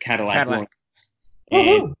was Cadillac Williams.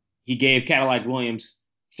 And he gave Cadillac Williams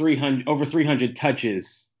over 300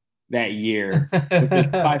 touches that year, which is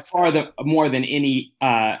by far more than any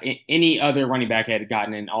other running back had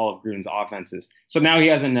gotten in all of Gruden's offenses. So now he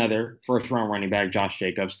has another first round running back, Josh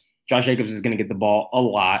Jacobs. Josh Jacobs is going to get the ball a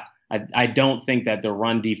lot. I don't think that the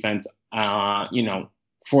run defense,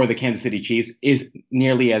 for the Kansas City Chiefs is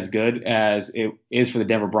nearly as good as it is for the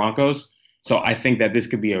Denver Broncos. So I think that this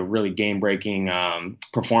could be a really game-breaking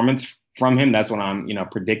performance from him. That's what I'm,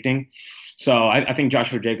 predicting. So I think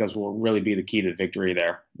Joshua Jacobs will really be the key to victory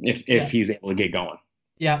there if he's able to get going.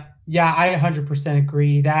 Yeah, I 100%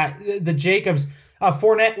 agree that the Jacobs,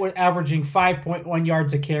 Fournette was averaging 5.1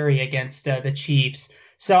 yards a carry against the Chiefs.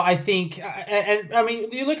 So I think,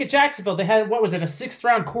 you look at Jacksonville, they had, a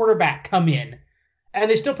 6th-round quarterback come in, and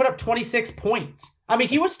they still put up 26 points. I mean,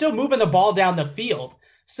 he was still moving the ball down the field.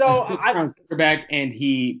 So quarterback, and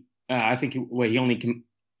he only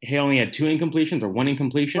had 2 incompletions or 1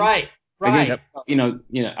 incompletion. Right. I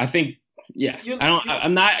think,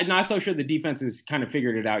 I'm not so sure the defense has kind of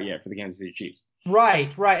figured it out yet for the Kansas City Chiefs.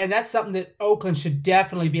 Right. And that's something that Oakland should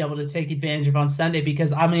definitely be able to take advantage of on Sunday,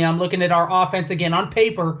 because I'm looking at our offense again on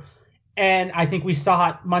paper, and I think we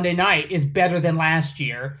saw it Monday night is better than last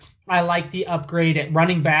year. I like the upgrade at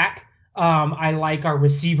running back. I like our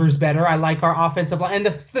receivers better. I like our offensive line. And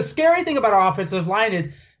the scary thing about our offensive line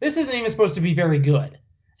is this isn't even supposed to be very good.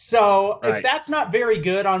 So if that's not very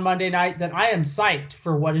good on Monday night, then I am psyched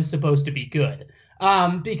for what is supposed to be good.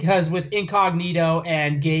 Because with Incognito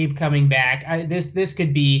and Gabe coming back, this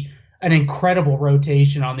could be an incredible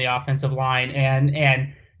rotation on the offensive line,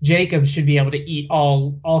 and Jacobs should be able to eat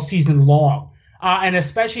all season long. And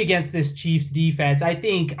especially against this Chiefs defense, I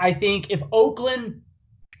think if Oakland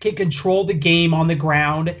can control the game on the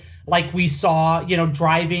ground like we saw,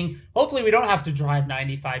 driving. Hopefully we don't have to drive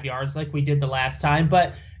 95 yards like we did the last time.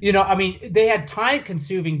 But, they had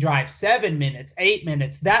time-consuming drives, 7 minutes, 8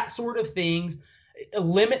 minutes, that sort of things.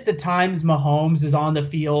 Limit the times Mahomes is on the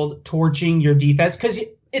field torching your defense, because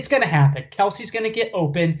it's going to happen. Kelsey's going to get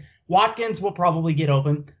open. Watkins will probably get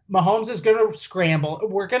open. Mahomes is going to scramble.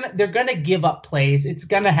 They're going to give up plays. It's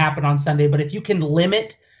going to happen on Sunday. But if you can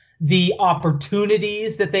limit the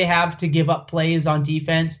opportunities that they have to give up plays on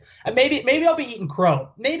defense, and maybe I'll be eating crow.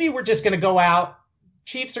 Maybe we're just going to go out.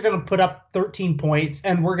 Chiefs are going to put up 13 points,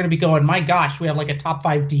 and we're going to be going, my gosh, we have like a top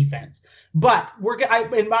 5 defense. But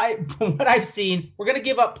from what I've seen, we're going to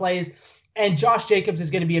give up plays. And Josh Jacobs is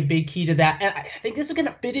going to be a big key to that. And I think this is going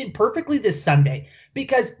to fit in perfectly this Sunday,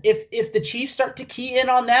 because if the Chiefs start to key in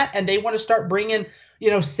on that and they want to start bringing,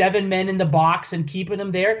 7 men in the box and keeping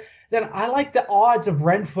them there, then I like the odds of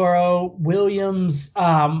Renfrow, Williams,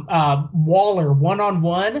 Waller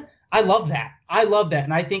one-on-one. I love that.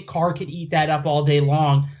 And I think Carr could eat that up all day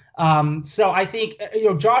long. So I think,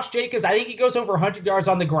 Josh Jacobs, I think he goes over 100 yards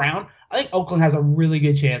on the ground. I think Oakland has a really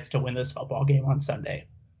good chance to win this football game on Sunday.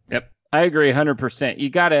 Yep. I agree 100%. You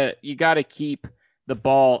gotta keep the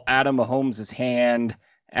ball out of Mahomes' hand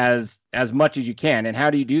as much as you can. And how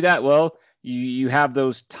do you do that? Well, you have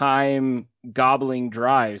those time gobbling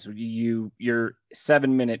drives. Your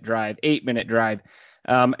 7-minute drive, 8-minute drive.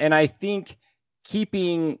 And I think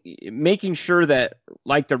making sure that,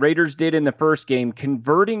 like the Raiders did in the first game,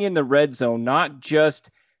 converting in the red zone, not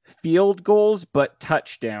just field goals, but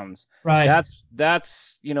touchdowns. Right. That's that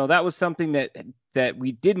was something that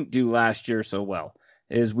we didn't do last year so well,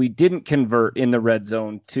 is we didn't convert in the red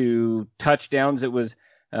zone to touchdowns. It was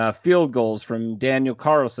field goals from Daniel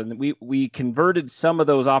Carlson. We converted some of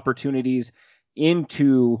those opportunities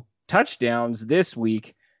into touchdowns this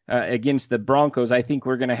week against the Broncos. I think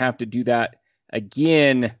we're going to have to do that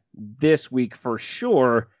again this week for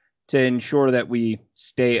sure, to ensure that we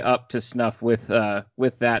stay up to snuff with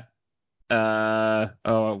that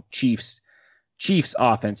Chiefs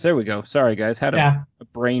offense. There we go. Sorry guys, had a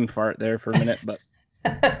brain fart there for a minute, but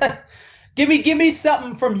give me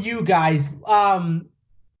something from you guys. Obviously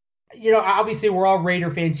we're all Raider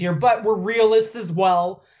fans here, but we're realists as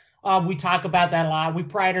well. We talk about that a lot. We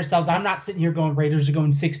pride ourselves. I'm not sitting here going Raiders are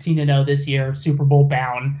going 16-0 this year, Super Bowl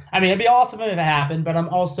bound. I mean, it'd be awesome if it happened, but I'm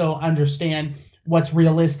also understand what's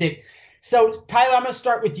realistic. So, Tyler, I'm going to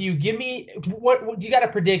start with you. Give me what you got a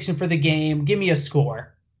prediction for the game? Give me a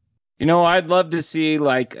score. I'd love to see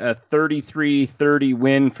like a 33-30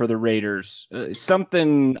 win for the Raiders.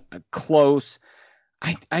 Something close.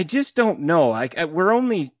 I just don't know. We're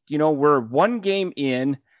only, we're one game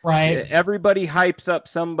in. Right. Everybody hypes up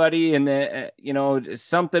somebody, and then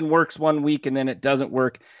something works one week and then it doesn't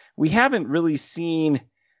work. We haven't really seen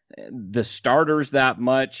the starters that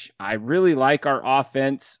much. I really like our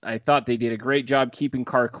offense. I thought they did a great job keeping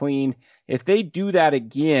Carr clean. If they do that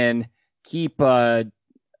again, keep Frank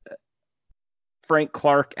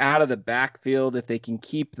Clark out of the backfield, if they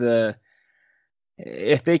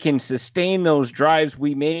can sustain those drives,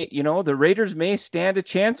 we may, the Raiders may stand a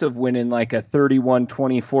chance of winning like a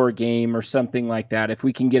 31-24 game or something like that. If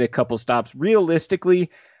we can get a couple stops.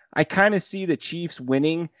 Realistically, I kind of see the Chiefs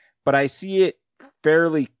winning, but I see it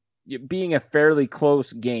being a fairly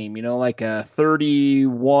close game, like a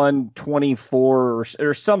 31-24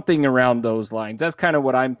 or something around those lines. That's kind of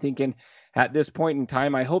what I'm thinking at this point in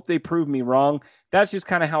time. I hope they prove me wrong. That's just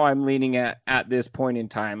kind of how I'm leaning at this point in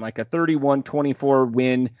time, like a 31-24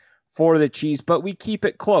 win for the Chiefs, but we keep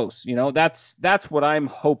it close. That's what I'm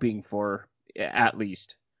hoping for, at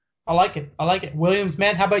least. I like it. Williams,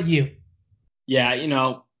 man, how about you? Yeah,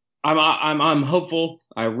 I'm hopeful.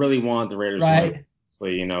 I really want the Raiders to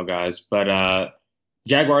win, guys. But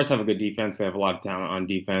Jaguars have a good defense. They have a lot of talent on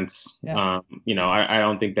defense. Yeah. I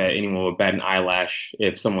don't think that anyone would bat an eyelash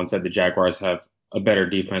if someone said the Jaguars have a better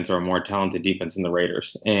defense or a more talented defense than the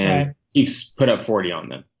Raiders. And Chiefs put up 40 on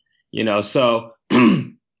them. So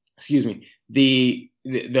excuse me. The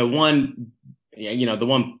one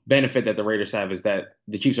benefit that the Raiders have is that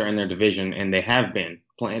the Chiefs are in their division, and they have been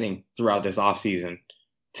planning throughout this offseason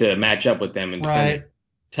to match up with them and defend.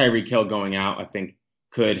 Tyreek Hill going out, I think,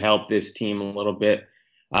 could help this team a little bit.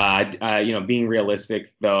 Being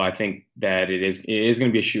realistic, though, I think that it is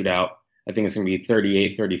going to be a shootout. I think it's going to be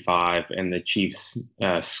 38-35, and the Chiefs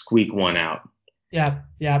squeak one out. Yeah.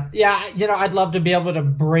 I'd love to be able to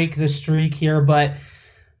break the streak here, but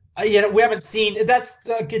we haven't seen. That's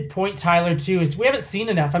a good point, Tyler. Too is we haven't seen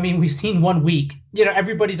enough. I mean, we've seen 1 week.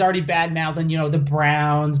 Everybody's already bad mouthing. The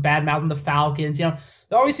Browns, bad mouthing the Falcons. It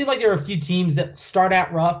always seems like there are a few teams that start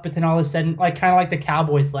out rough, but then all of a sudden, kind of like the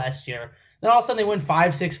Cowboys last year. Then all of a sudden they win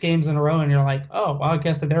 5-6 games in a row, and you're like, oh, well, I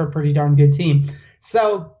guess that they're a pretty darn good team.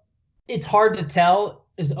 So it's hard to tell.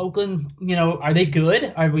 Is Oakland, are they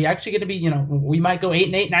good? Are we actually going to be, we might go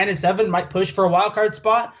 8-8, 9-7, might push for a wild card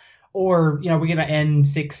spot, or we're going to end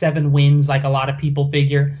 6-7 wins like a lot of people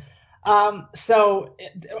figure. So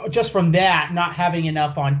just from that, not having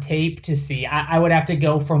enough on tape to see, I would have to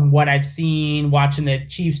go from what I've seen watching the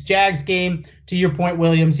Chiefs-Jags game. To your point,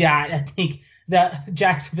 Williams, yeah, I think that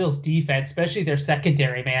Jacksonville's defense, especially their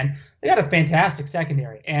secondary, man, they got a fantastic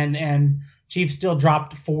secondary, and Chiefs still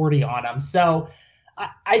dropped 40 on them. So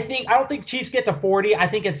I don't think Chiefs get to 40. I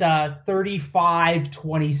think it's a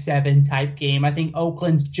 35-27 type game. I think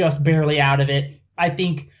Oakland's just barely out of it. I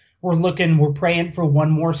think we're praying for one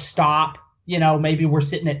more stop. Maybe we're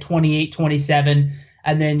sitting at 28-27,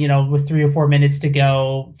 and then, with 3 or 4 minutes to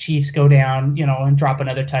go, Chiefs go down, and drop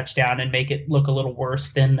another touchdown and make it look a little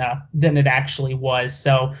worse than it actually was.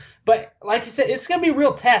 So, but like you said, it's going to be a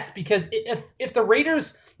real test, because if the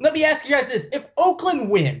Raiders, let me ask you guys this, if Oakland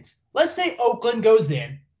wins, let's say Oakland goes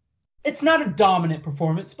in, it's not a dominant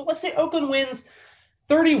performance, but let's say Oakland wins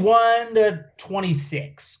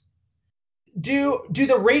 31-26. Do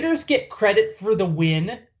the Raiders get credit for the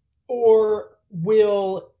win, or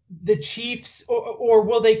will the Chiefs, or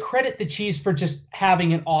will they credit the Chiefs for just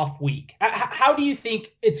having an off week? How do you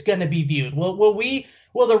think it's going to be viewed? Will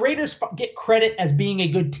the Raiders get credit as being a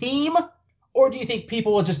good team, or do you think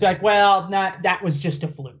people will just be like, well, that was just a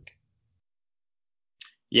fluke?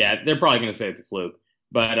 Yeah, they're probably going to say it's a fluke,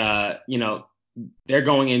 but they're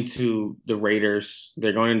going into the Raiders,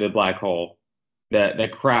 they're going into the black hole. The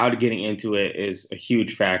crowd getting into it is a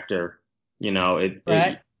huge factor.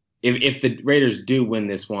 If the Raiders do win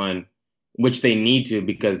this one, which they need to,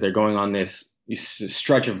 because they're going on this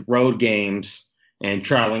stretch of road games and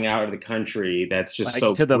traveling out of the country, that's just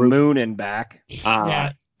so to the moon and back.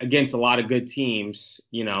 Against a lot of good teams,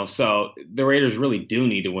 so the Raiders really do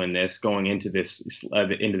need to win this going into this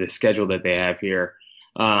into the schedule that they have here.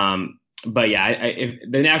 But yeah,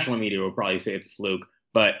 if the national media will probably say it's a fluke.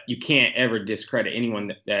 But you can't ever discredit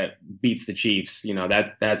anyone that beats the Chiefs.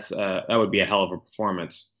 That would be a hell of a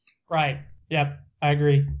performance. Right. Yep. I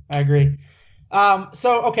agree. Okay.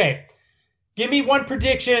 Give me one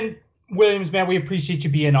prediction. Williams, man, we appreciate you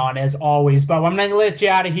being on as always. But I'm going to let you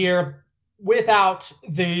out of here without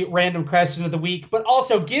the random question of the week. But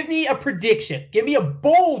also give me a prediction. Give me a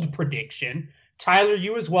bold prediction. Tyler,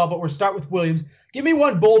 you as well, but we'll start with Williams. Give me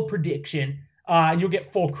one bold prediction. And you'll get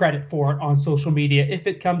full credit for it on social media if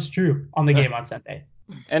it comes true on the game on Sunday.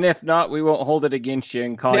 And if not, we won't hold it against you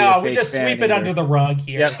and call you a fake we just fan sweep it under the rug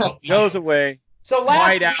here. Yep, goes away. So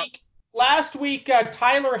last week,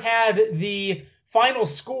 Tyler had the final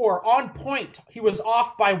score on point. He was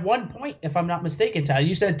off by 1 point, if I'm not mistaken, Tyler.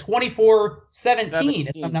 You said 24-17,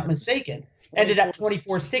 if I'm not mistaken. Ended up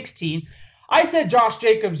 24-16. I said Josh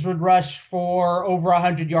Jacobs would rush for over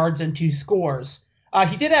 100 yards and 2 scores.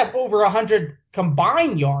 He did have over 100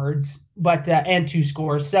 combined yards, but and 2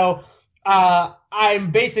 scores. So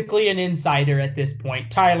I'm basically an insider at this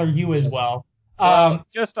point. Tyler, you as well.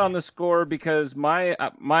 Just on the score, because my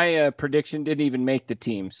prediction didn't even make the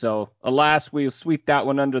team. So alas, we'll sweep that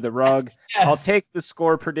one under the rug. Yes. I'll take the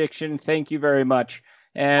score prediction. Thank you very much.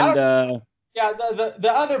 And yeah,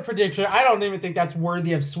 the other prediction, I don't even think that's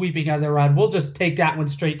worthy of sweeping under the rug. We'll just take that one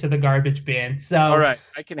straight to the garbage bin. So all right,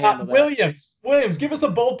 I can handle that. Williams, give us a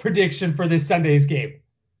bold prediction for this Sunday's game.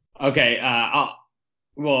 Okay.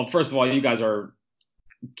 Well, first of all, you guys are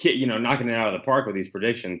knocking it out of the park with these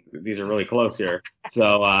predictions. These are really close here.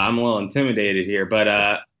 So I'm a little intimidated here, but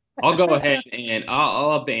I'll go ahead and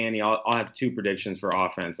I'll up the ante. I'll have 2 predictions for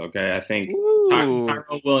offense. Okay. I think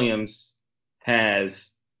Tyrell Williams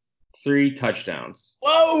has 3 touchdowns.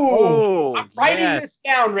 Whoa! I'm writing this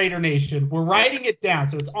down, Raider Nation. We're writing it down,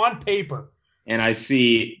 so it's on paper. And I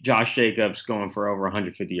see Josh Jacobs going for over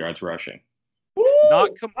 150 yards rushing. Woo!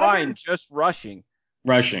 Not combined, just rushing.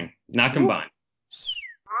 Rushing, not combined.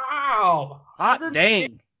 Wow! Hot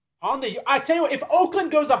dang! I tell you what, if Oakland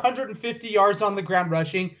goes 150 yards on the ground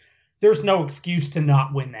rushing, there's no excuse to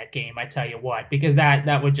not win that game. I tell you what, because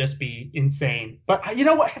that would just be insane. But you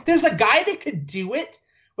know what? If there's a guy that could do it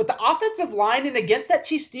with the offensive line and against that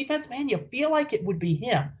Chiefs defense, man, you feel like it would be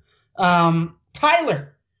him.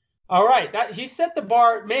 Tyler. All right. He set the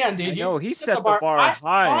bar. Man, dude. No, he set the bar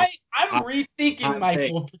high. I'm rethinking my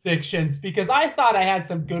bold predictions because I thought I had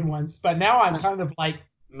some good ones, but now I'm kind of like,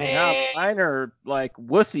 man. Now mine are like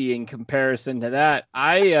wussy in comparison to that.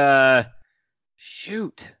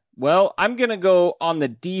 Shoot. Well, I'm going to go on the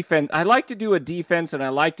defense. I like to do a defense and I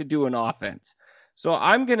like to do an offense. So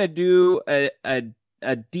I'm going to do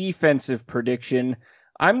a defensive prediction.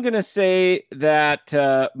 I'm going to say that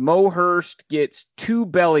Mo Hurst gets 2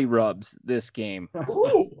 belly rubs this game.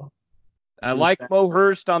 Ooh. I like Mo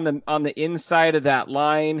Hurst on the inside of that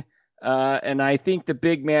line, and I think the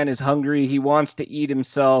big man is hungry. He wants to eat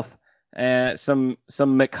himself some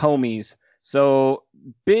McHomies. So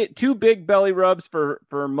 2 big belly rubs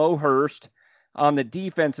for Mo Hurst on the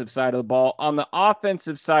defensive side of the ball. On the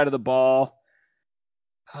offensive side of the ball,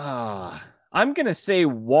 I'm going to say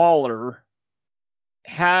Waller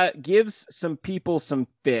gives some people some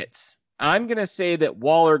fits. I'm going to say that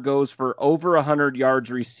Waller goes for over 100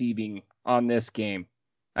 yards receiving on this game.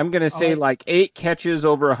 I'm going to say like 8 catches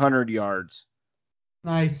over 100 yards.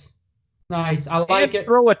 Nice. I like it.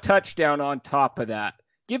 Throw a touchdown on top of that.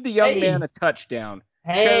 Give the young man a touchdown.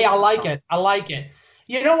 Hey, I like it.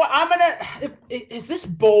 You know what? Is this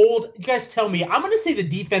bold? You guys tell me. I'm going to say the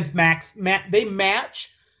defense they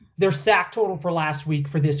match their sack total for last week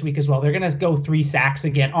for this week as well. They're going to go 3 sacks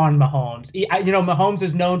again on Mahomes. Mahomes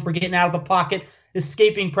is known for getting out of the pocket,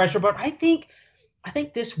 escaping pressure, but I think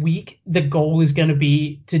this week the goal is going to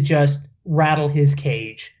be to just rattle his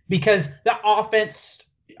cage because the offense,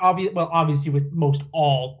 obviously with most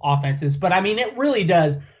all offenses, but I mean, it really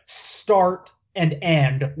does start and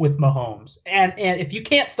end with Mahomes. And if you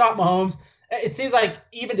can't stop Mahomes, it seems like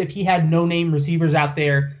even if he had no-name receivers out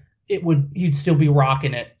there, he'd still be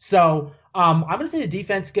rocking it. So I'm going to say the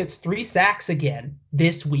defense gets 3 sacks again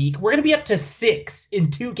this week. We're going to be up to 6 in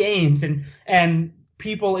 2 games, and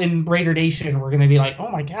people in Raider Nation were going to be like, "Oh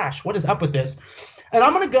my gosh, what is up with this?" And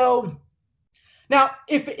I'm going to go now.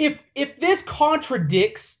 If this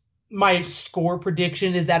contradicts my score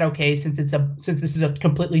prediction, is that okay? Since this is a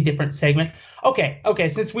completely different segment. Okay.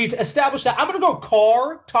 Since we've established that, I'm going to go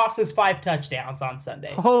Carr tosses 5 touchdowns on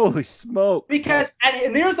Sunday. Holy smokes. Because,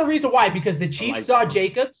 and here's the reason why, because the Chiefs saw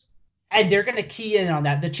Jacobs and they're going to key in on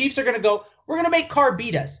that. The Chiefs are going to go, we're going to make Carr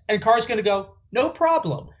beat us. And Carr's going to go, no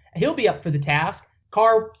problem. He'll be up for the task.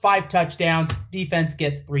 Carr, 5 touchdowns. Defense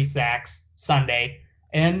gets 3 sacks Sunday.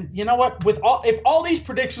 And you know what? If all these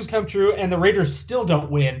predictions come true and the Raiders still don't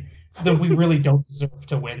win, then we really don't deserve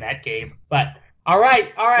to win that game. But all right.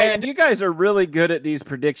 Man, you guys are really good at these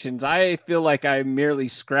predictions. I feel like I'm merely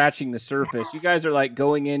scratching the surface. You guys are like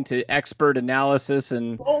going into expert analysis,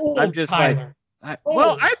 and I'm just Tyler. I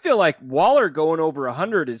feel like Waller going over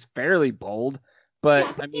 100 is fairly bold, but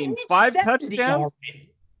I mean, 5 touchdowns.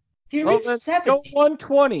 He reached 70. Go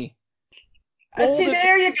 120. See,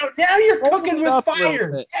 there you go. Now you're cooking with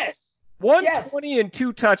fire. Yes. 120 and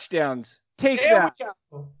 2 touchdowns.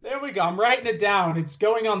 There we go. I'm writing it down. It's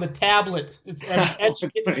going on the tablet. It's etched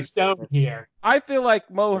in stone here. I feel like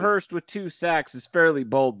Mo Hurst with 2 sacks is fairly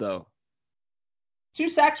bold, though. 2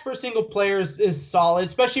 sacks for a single player is solid,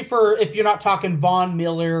 especially for if you're not talking Von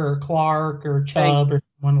Miller or Clark or Chubb or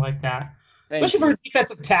someone like that. Especially for a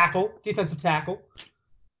defensive tackle.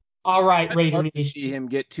 All right, Raider I'd love to see him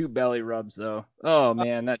get 2 belly rubs, though. Oh,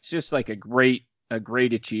 man, that's just like a great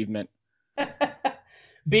achievement.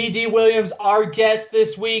 BD Williams, our guest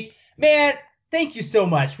this week. Man, thank you so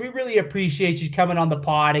much. We really appreciate you coming on the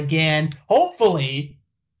pod again. Hopefully,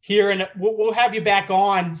 we'll have you back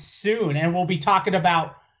on soon, and we'll be talking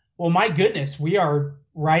about, well, my goodness, we are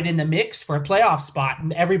right in the mix for a playoff spot,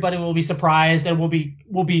 and everybody will be surprised, and we'll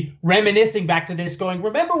be reminiscing back to this going,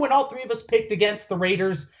 remember when all 3 of us picked against the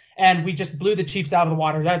Raiders and we just blew the Chiefs out of the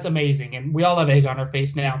water? That's amazing, and we all have egg on our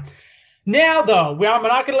face now. Now, though, I'm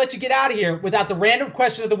not going to let you get out of here without the random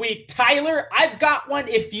question of the week. Tyler, I've got one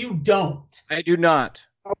if you don't. I do not.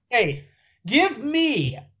 Okay. Give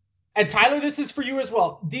me, and Tyler, this is for you as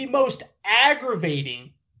well, the most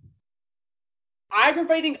aggravating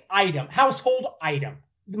item, household item.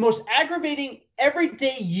 The most aggravating,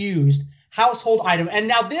 everyday used household item. And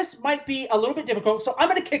now this might be a little bit difficult, so I'm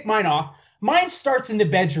going to kick mine off. Mine starts in the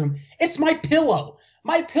bedroom. It's my pillow.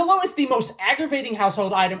 My pillow is the most aggravating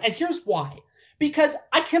household item, and here's why. Because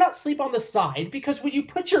I cannot sleep on the side, because when you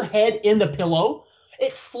put your head in the pillow,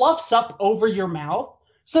 it fluffs up over your mouth.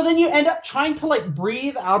 So then you end up trying to like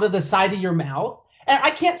breathe out of the side of your mouth. And I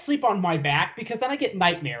can't sleep on my back because then I get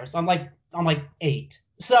nightmares. I'm like 8.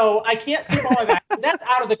 So I can't sleep on my back. So that's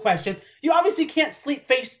out of the question. You obviously can't sleep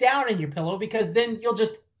face down in your pillow because then you'll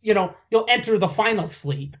just, you'll enter the final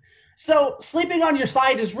sleep. So sleeping on your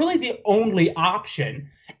side is really the only option.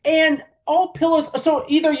 And all pillows, so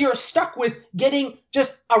either you're stuck with getting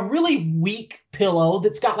just a really weak pillow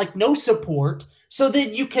that's got like no support so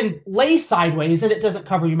that you can lay sideways and it doesn't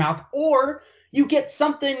cover your mouth, or you get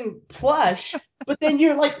something plush, but then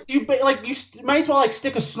you might as well like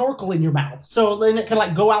stick a snorkel in your mouth. So then it can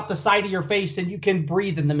like go out the side of your face and you can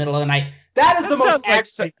breathe in the middle of the night. That most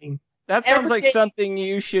aggravating. That sounds like something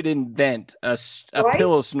you should invent, a right?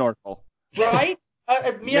 Pillow snorkel. Right?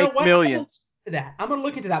 Make millions. I'm going to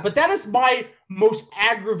look into that. But that is my most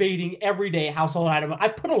aggravating everyday household item.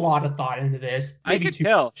 I've put a lot of thought into this. I could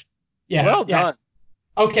tell. Yes, well done.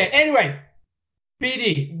 Okay, anyway.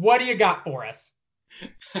 BD, what do you got for us?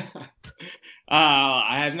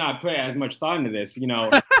 I have not put as much thought into this.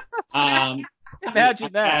 Imagine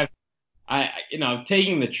that. I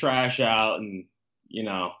taking the trash out and,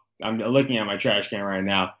 I'm looking at my trash can right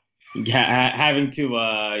now, having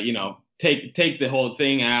to, take the whole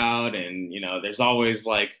thing out, and there's always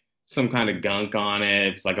like some kind of gunk on it.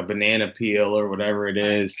 It's like a banana peel or whatever it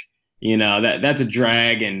is. That's a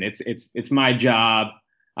drag, and it's my job.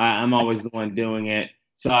 I'm always the one doing it,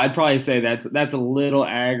 so I'd probably say that's a little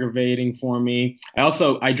aggravating for me.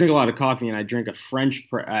 I drink a lot of coffee, and I drink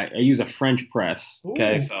I use a French press.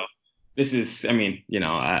 Okay, Ooh. So this is, I'm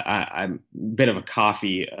a bit of a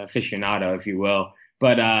coffee aficionado, if you will.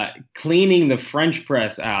 But cleaning the French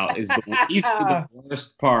press out is the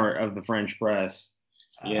worst part of the French press.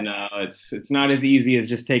 It's not as easy as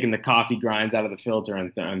just taking the coffee grinds out of the filter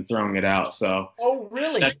and throwing it out. So. Oh,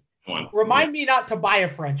 really? Remind me not to buy a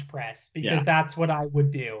French press, because that's what I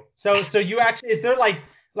would do. So you actually, is there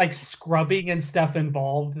like scrubbing and stuff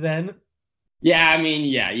involved then? Yeah,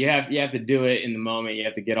 you have to do it in the moment. You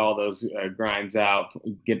have to get all those grinds out,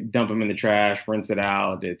 dump them in the trash, rinse it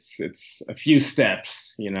out. It's a few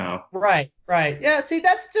steps, Right. Yeah, see,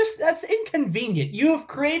 that's inconvenient. You have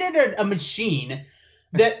created a machine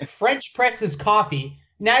that French presses coffee.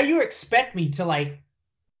 Now you expect me to like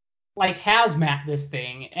hazmat this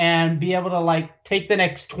thing and be able to take the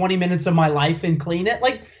next 20 minutes of my life and clean it.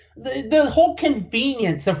 The whole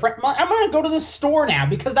convenience of I'm going to go to the store now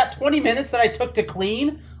because that 20 minutes that I took to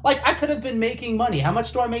clean, I could have been making money. How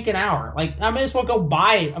much do I make an hour? I may as well go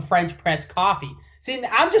buy a French press coffee. See,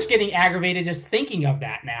 I'm just getting aggravated just thinking of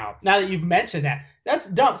that now that you've mentioned that. That's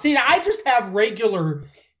dumb. See, I just have regular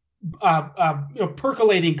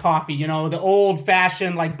percolating coffee, the old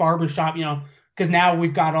fashioned barbershop, because now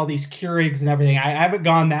we've got all these Keurigs and everything. I haven't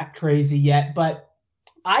gone that crazy yet, but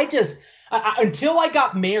until I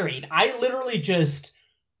got married, I literally just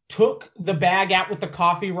took the bag out with the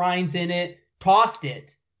coffee rinds in it, tossed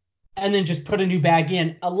it, and then just put a new bag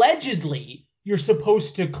in. Allegedly, you're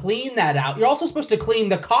supposed to clean that out. You're also supposed to clean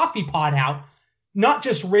the coffee pot out, not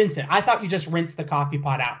just rinse it. I thought you just rinsed the coffee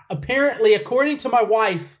pot out. Apparently, according to my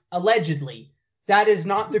wife, allegedly, that is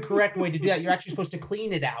not the correct way to do that. You're actually supposed to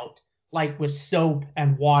clean it out, with soap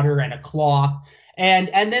and water and a cloth. And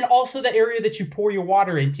then also the area that you pour your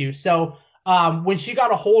water into. So when she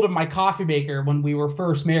got a hold of my coffee maker when we were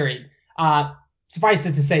first married, suffice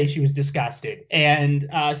it to say, she was disgusted. And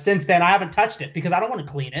since then, I haven't touched it because I don't want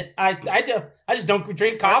to clean it. I just don't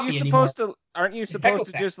drink coffee anymore. Aren't you supposed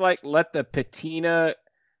to just like let the patina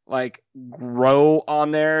like grow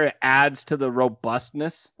on there? It adds to the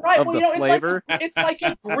robustness of the flavor. It's like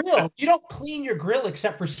a grill. You don't clean your grill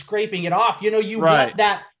except for scraping it off. You right.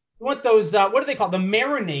 want those, what do they call it? The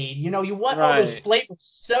marinade. You want all those flavors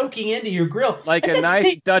soaking into your grill. Like a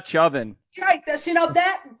nice Dutch oven. Right.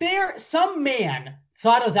 Some man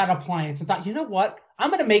thought of that appliance and thought, you know what? I'm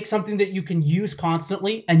going to make something that you can use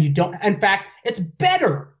constantly and you don't. In fact, it's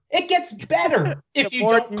better. It gets better if you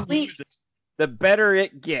don't clean it. The better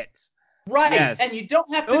it gets. Right. Yes. And you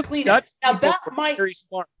don't have to clean it. Now that might. Very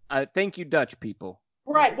smart. Thank you, Dutch people.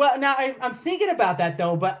 Right. Well, now I'm thinking about that,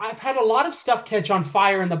 though, but I've had a lot of stuff catch on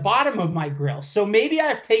fire in the bottom of my grill. So maybe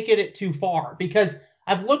I've taken it too far because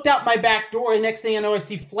I've looked out my back door and next thing I know, I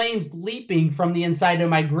see flames leaping from the inside of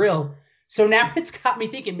my grill. So now it's got me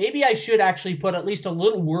thinking maybe I should actually put at least a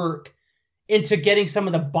little work into getting some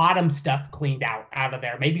of the bottom stuff cleaned out of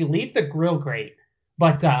there. Maybe leave the grill grate.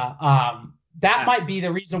 But that might be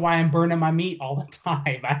the reason why I'm burning my meat all the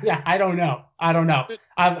time. I don't know.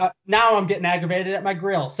 Now I'm getting aggravated at my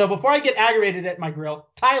grill. So before I get aggravated at my grill,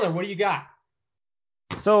 Tyler, what do you got?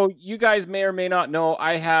 So you guys may or may not know,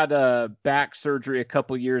 I had a back surgery a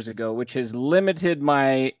couple years ago, which has limited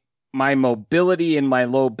my mobility in my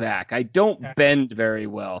low back. I don't bend very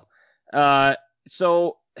well.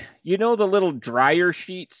 So the little dryer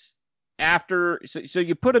sheets so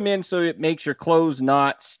you put them in so it makes your clothes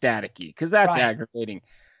not staticky because that's aggravating.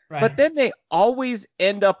 Right. But then they always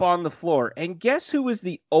end up on the floor. And guess who is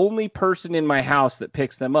the only person in my house that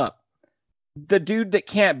picks them up? The dude that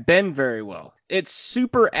can't bend very well. It's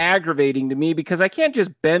super aggravating to me because I can't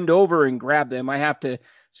just bend over and grab them. I have to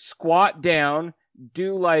squat down,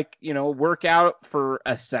 do work out for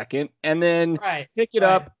a second, and then pick it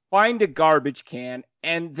up, find a garbage can,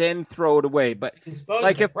 and then throw it away. But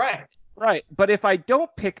but if I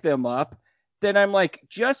don't pick them up, then I'm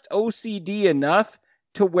just OCD enough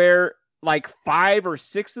to where 5 or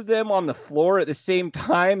 6 of them on the floor at the same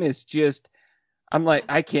time is just, I'm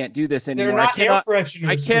I can't do this anymore. They're not air fresheners.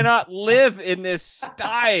 I cannot live in this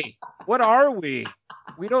sty. What are we?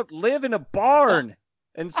 We don't live in a barn.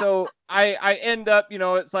 And so I end up,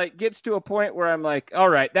 it's gets to a point where I'm all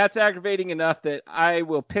right, that's aggravating enough that I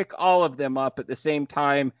will pick all of them up at the same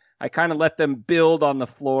time. I kind of let them build on the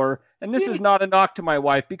floor. And this is not a knock to my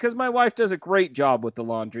wife because my wife does a great job with the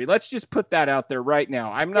laundry. Let's just put that out there right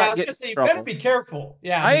now. I'm not getting in trouble. You better be careful.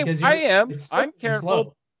 Yeah, I am. I'm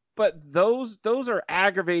careful. But those are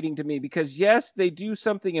aggravating to me because yes, they do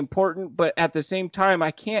something important, but at the same time,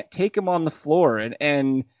 I can't take them on the floor,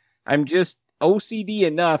 and I'm just OCD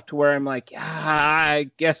enough to where I'm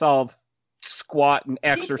I guess I'll squat and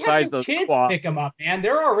exercise those kids squats. Pick them up, man.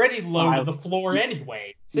 They're already low to the floor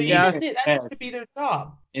anyway, so that needs to be their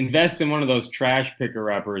job. Invest in one of those trash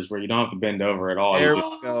picker uppers where you don't have to bend over at all. There we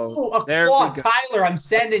go. Tyler, I'm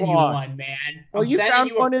sending you one, man. Well, you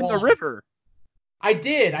found one in the river. I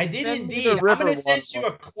did indeed. I'm going to send you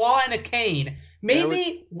a claw and a cane.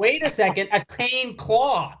 Maybe, wait a second, a cane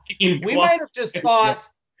claw. We might have just thought,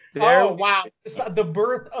 wow, the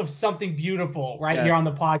birth of something beautiful here on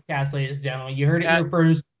the podcast, ladies and gentlemen. You heard it here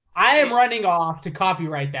first. I am running off to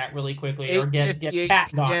copyright that really quickly or get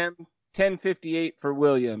patent on it. 10:58 for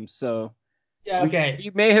Williams, so... Yeah, okay.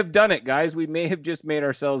 We may have done it, guys. We may have just made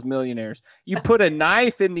ourselves millionaires. You put a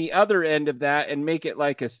knife in the other end of that and make it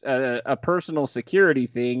like a personal security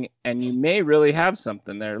thing, and you may really have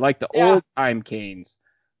something there, like the old time canes.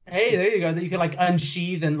 Hey, there you go. That you could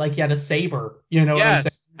unsheath and you had a saber. You know?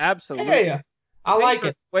 Yes, absolutely. Hey, I like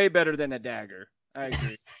it. Way better than a dagger. I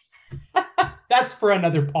agree. That's for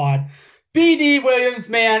another pod. BD Williams,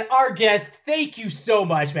 man, our guest. Thank you so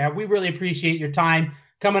much, man. We really appreciate your time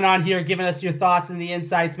coming on here, giving us your thoughts and the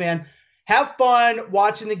insights, man. Have fun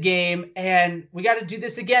watching the game, and we got to do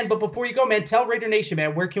this again. But before you go, man, tell Raider Nation,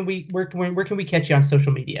 man, where can we catch you on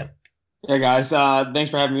social media? Yeah, guys,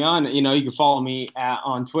 thanks for having me on. You can follow me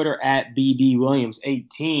on Twitter at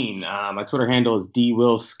BDWilliams18. My Twitter handle is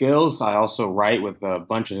DWillSkills. I also write with a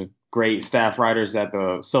bunch of great staff writers at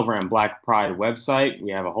the Silver and Black Pride website.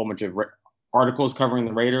 We have a whole bunch of articles covering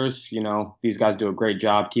the Raiders. These guys do a great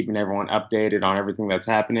job keeping everyone updated on everything that's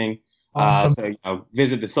happening. Awesome. So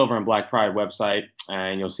visit the Silver and Black Pride website,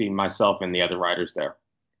 and you'll see myself and the other writers there.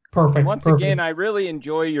 Perfect. Once again, I really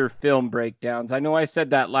enjoy your film breakdowns. I know I said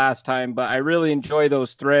that last time, but I really enjoy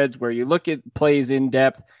those threads where you look at plays in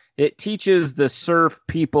depth. It teaches the surf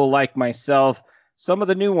people like myself some of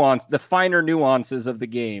the finer nuances of the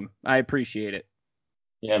game. I appreciate it.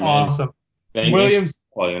 Yeah, man. Awesome. Williams.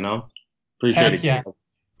 Well, Appreciate it. Yeah.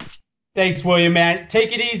 Thanks, William, man.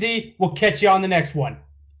 Take it easy. We'll catch you on the next one.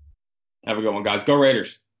 Have a good one, guys. Go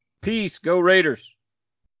Raiders. Peace. Go Raiders.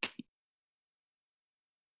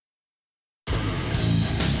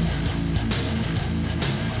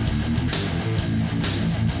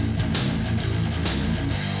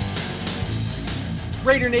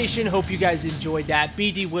 Raider Nation, hope you guys enjoyed that.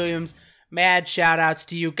 BD Williams, mad shout outs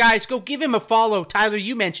to you. Guys, go give him a follow. Tyler,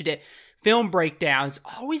 you mentioned it. Film breakdowns,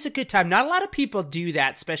 always a good time. Not a lot of people do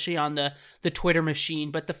that, especially on the Twitter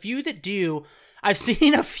machine, but the few that do, I've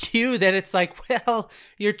seen a few that it's like, well,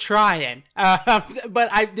 you're trying.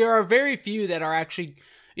 But there are very few that are actually,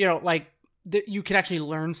 that you can actually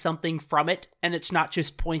learn something from it, and it's not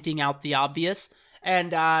just pointing out the obvious.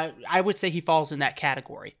 And I would say he falls in that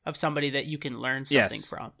category of somebody that you can learn something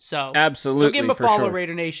from. So absolutely, give him a follow, sure.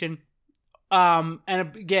 Raider Nation. And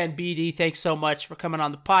again, BD, thanks so much for coming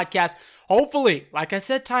on the podcast. Hopefully, like I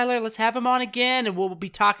said, Tyler, let's have him on again, and we'll be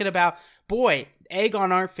talking about, egg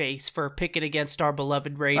on our face for picking against our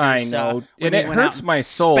beloved Raiders. I know, and it hurts my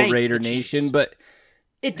soul, Raider Nation, but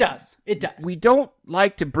it does. It does. We don't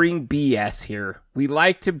like to bring BS here. We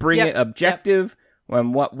like to bring it objective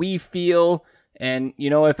on what we feel. And,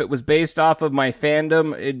 if it was based off of my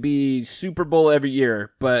fandom, it'd be Super Bowl every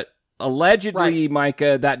year. But allegedly,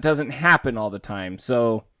 Micah, that doesn't happen all the time.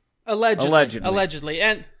 So Allegedly.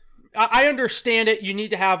 And I understand it. You need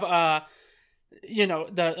to have,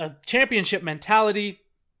 the championship mentality.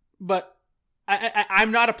 But I'm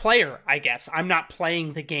not a player, I guess. I'm not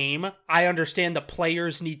playing the game. I understand the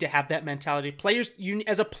players need to have that mentality.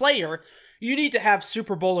 As a player, you need to have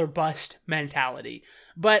Super Bowl or bust mentality.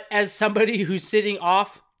 But as somebody who's sitting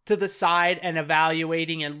off to the side and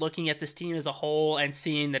evaluating and looking at this team as a whole and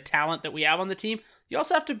seeing the talent that we have on the team, you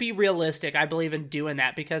also have to be realistic. I believe in doing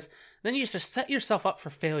that, because then you just set yourself up for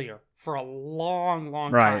failure for a long,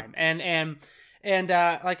 long time. And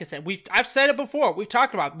like I said, I've said it before. We've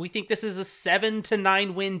talked about it. We think this is a 7 to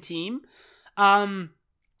 9 win team. So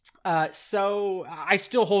I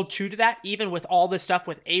still hold true to that, even with all this stuff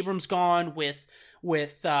with Abrams gone, with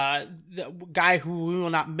the guy who we will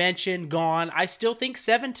not mention gone. I still think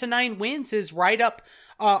 7 to 9 wins is right up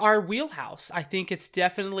our wheelhouse. I think it's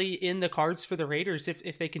definitely in the cards for the Raiders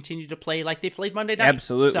if they continue to play like they played Monday night.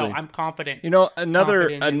 Absolutely. So I'm confident.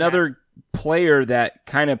 Another player that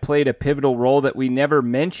kind of played a pivotal role that we never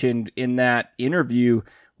mentioned in that interview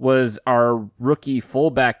was our rookie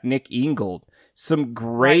fullback, Nick Ingold. Some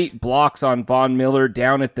great blocks on Von Miller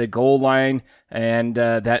down at the goal line, and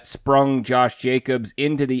that sprung Josh Jacobs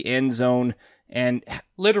into the end zone. And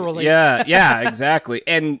literally. Yeah, exactly.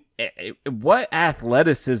 And what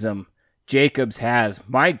athleticism Jacobs has.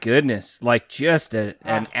 My goodness. Like just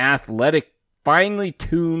an athletic, finely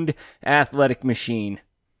tuned athletic machine.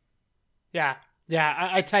 Yeah.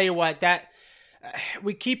 I tell you what, that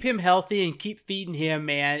we keep him healthy and keep feeding him,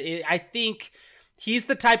 man. I think he's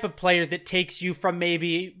the type of player that takes you from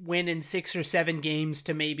maybe winning 6 or 7 games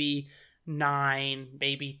to maybe 9,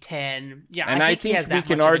 maybe 10. Yeah, and I think we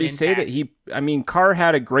can already say that Carr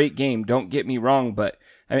had a great game. Don't get me wrong, but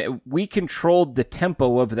we controlled the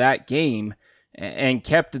tempo of that game and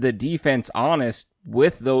kept the defense honest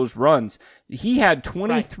with those runs. He had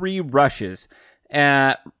 23 rushes.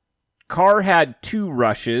 Carr had 2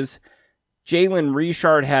 rushes. Jalen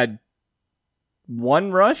Richard had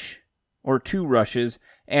 1 rush or 2 rushes,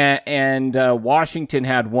 and Washington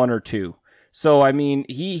had 1 or 2. So,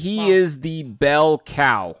 he is the bell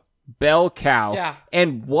cow. Yeah.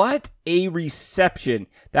 And what a reception.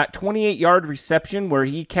 That 28-yard reception where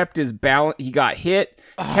he kept his balance, he got hit,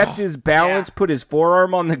 kept his balance, put his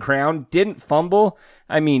forearm on the ground, didn't fumble.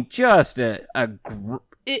 Just a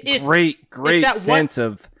great sense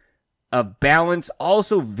of balance,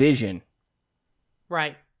 also vision.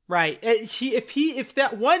 Right.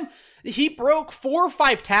 He broke 4 or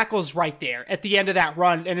 5 tackles right there at the end of that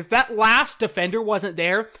run. And if that last defender wasn't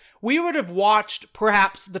there, we would have watched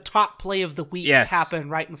perhaps the top play of the week happen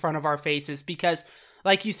right in front of our faces. Because,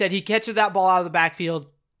 like you said, he catches that ball out of the backfield,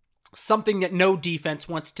 something that no defense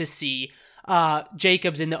wants to see.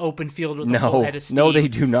 Jacobs in the open field with a full head of steam. No, they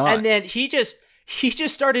do not. And then he just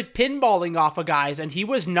started pinballing off of guys, and he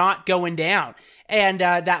was not going down. And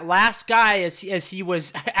that last guy, as he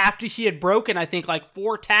was, after he had broken, I think, like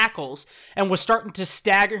 4 tackles and was starting to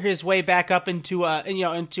stagger his way back up into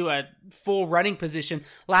a full running position,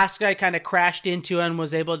 last guy kind of crashed into him and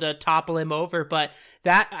was able to topple him over. But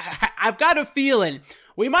that, I've got a feeling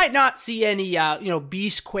we might not see any,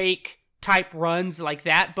 Beastquake type runs like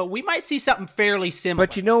that, but we might see something fairly similar.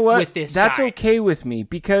 But you know what? With this That's guy. Okay with me,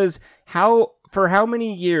 because how for how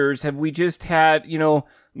many years have we just had,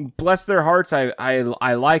 bless their hearts,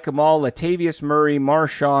 I like them all, Latavius Murray,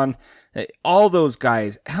 Marshawn, all those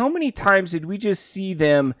guys. How many times did we just see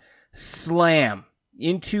them slam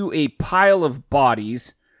into a pile of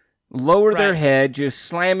bodies, lower their head, just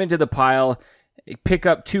slam into the pile, pick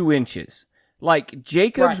up 2 inches? Like,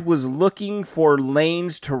 Jacobs was looking for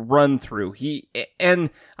lanes to run through.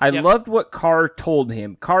 I loved what Carr told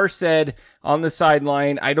him. Carr said on the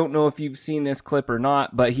sideline, I don't know if you've seen this clip or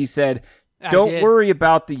not, but he said, don't worry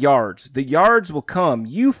about the yards. The yards will come.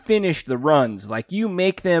 You finish the runs. Like, you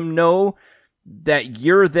make them know that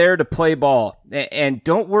you're there to play ball. And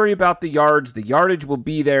don't worry about the yards. The yardage will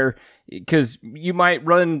be there, because you might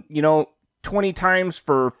run, 20 times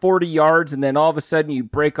for 40 yards, and then all of a sudden you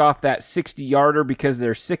break off that 60-yarder because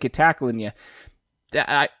they're sick of tackling you.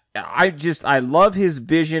 I love his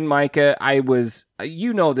vision, Micah. I was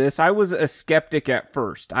a skeptic at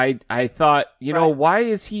first. I thought, why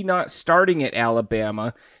is he not starting at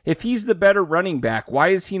Alabama? If he's the better running back, why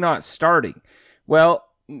is he not starting? Well,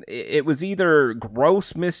 it was either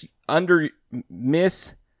gross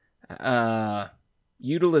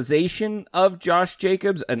utilization of Josh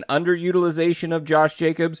Jacobs, an underutilization of Josh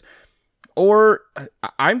Jacobs, or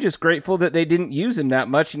I'm just grateful that they didn't use him that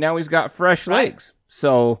much, and now he's got fresh legs.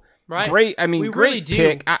 So great. I mean, great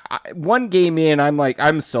pick. One game in, I'm like,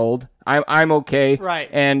 I'm sold. I'm okay. Right.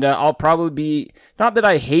 And I'll probably be, not that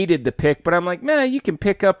I hated the pick, but I'm like, man, you can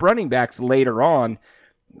pick up running backs later on.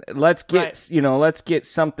 Let's get, let's get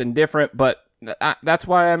something different. But that's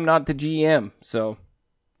why I'm not the GM. So.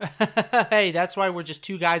 Hey, that's why we're just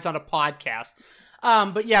 2 guys on a podcast.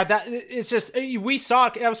 But yeah, that it's just, we saw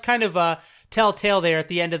that was kind of a telltale there at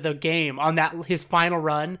the end of the game on that his final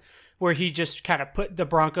run, where he just kind of put the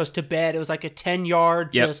Broncos to bed. It was like a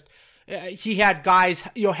 10-yard. He had guys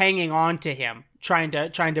hanging on to him, trying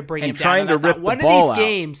to bring him down. Trying to rip the ball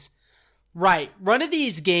out. One of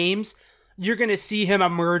these games, you're going to see him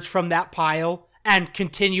emerge from that pile and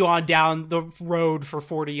continue on down the road for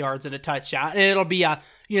 40 yards and a touchdown. And it'll be a,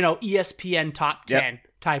 ESPN top 10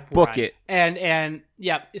 type book run. It. And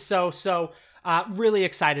so really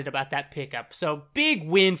excited about that pickup. So big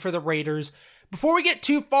win for the Raiders. Before we get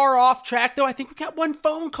too far off track, though, I think we got one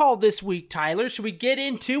phone call this week, Tyler. Should we get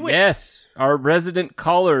into it? Yes, our resident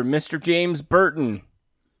caller, Mr. James Burton.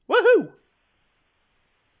 Woohoo!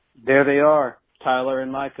 There they are, Tyler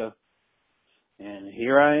and Micah. And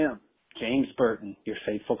here I am. James Burton, your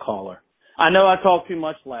faithful caller. I know I talked too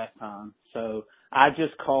much last time, so I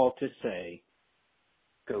just called to say,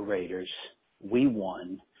 go Raiders. We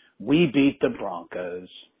won. We beat the Broncos.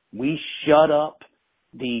 We shut up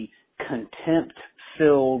the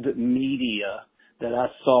contempt-filled media that I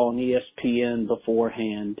saw on ESPN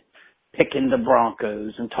beforehand, picking the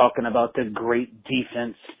Broncos and talking about the great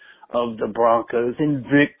defense of the Broncos and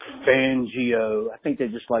Vic Fangio. I think they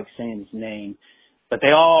just like saying his name. But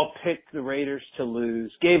they all picked the Raiders to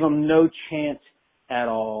lose, gave them no chance at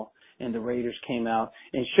all, and the Raiders came out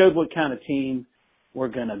and showed what kind of team we're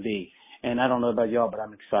going to be. And I don't know about y'all, but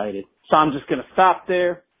I'm excited. So I'm just going to stop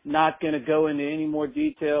there, not going to go into any more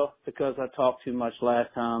detail because I talked too much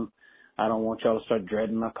last time. I don't want y'all to start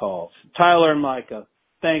dreading my calls. Tyler and Micah,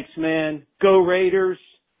 thanks, man. Go Raiders,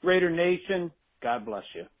 Raider Nation. God bless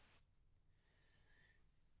you.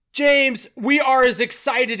 James, we are as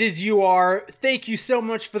excited as you are. Thank you so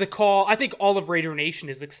much for the call. I think all of Raider Nation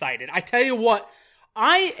is excited. I tell you what,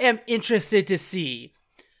 I am interested to see.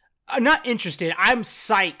 I'm not interested. I'm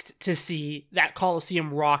psyched to see that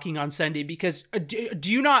Coliseum rocking on Sunday because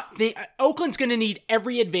do you not think Oakland's going to need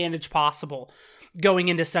every advantage possible going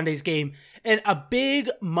into Sunday's game, and a big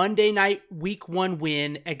Monday night Week 1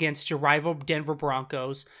 win against your rival Denver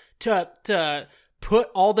Broncos to put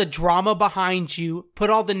all the drama behind you,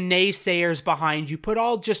 put all the naysayers behind you, put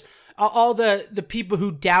all the people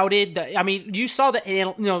who doubted. You saw the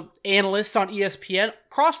analysts on ESPN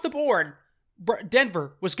across the board.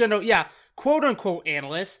 Denver was going to, quote unquote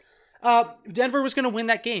analysts. Denver was going to win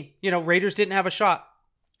that game. Raiders didn't have a shot.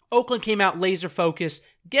 Oakland came out laser focused,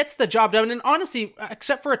 gets the job done, and honestly,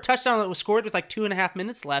 except for a touchdown that was scored with like 2.5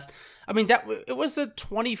 minutes left, it was a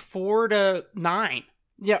 24-9.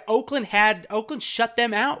 Yeah, Oakland shut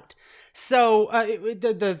them out. So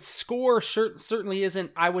the score certainly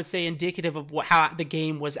isn't, I would say, indicative of how the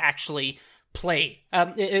game was actually played.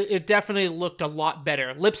 It definitely looked a lot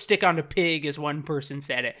better. Lipstick on a pig, as one person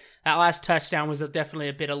said it. That last touchdown was definitely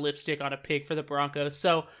a bit of lipstick on a pig for the Broncos.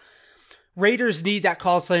 So Raiders need that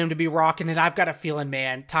Coliseum to be rocking, and I've got a feeling,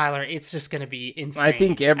 man, Tyler, it's just going to be insane. I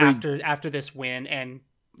think after this win, and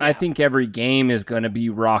yeah. I think every game is going to be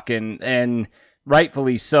rocking, and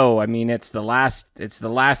rightfully so. I mean, it's the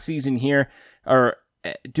last season here. or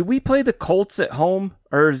do we play the Colts at home,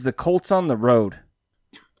 or is the Colts on the road?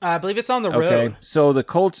 I believe it's on the road. Okay, so the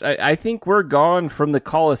Colts, I think we're gone from the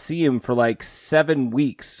Coliseum for like 7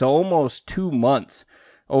 weeks, so almost 2 months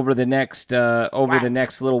over the next the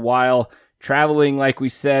next little while. Traveling, like we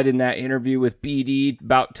said in that interview with BD,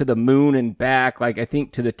 about to the moon and back, like I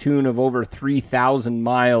think to the tune of over 3,000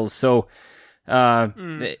 miles. So,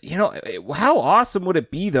 you know, how awesome would it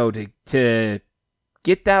be though to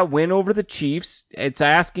get that win over the Chiefs? It's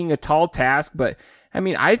asking a tall task, but I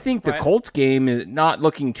mean, I think the Colts game is not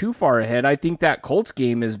looking too far ahead. I think that Colts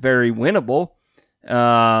game is very winnable.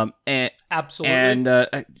 Absolutely.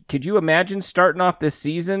 And could you imagine starting off this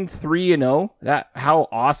season 3-0? How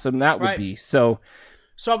awesome that would be. So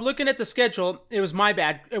I'm looking at the schedule. It was my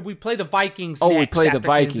bad. We play the Vikings next. We play the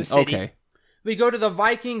Vikings. Kansas City. Okay. We go to the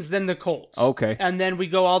Vikings, then the Colts. Okay. And then we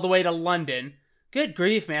go all the way to London. Good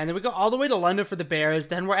grief, man. Then we go all the way to London for the Bears.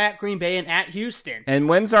 Then we're at Green Bay and at Houston. And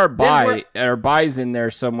when's our bye? Our bye's in there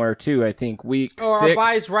somewhere too, I think. Week 6. Our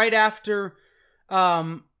bye's right after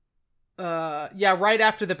right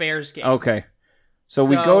after the Bears game. Okay. So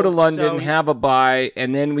we go to London, have a bye,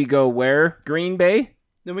 and then we go where? Green Bay?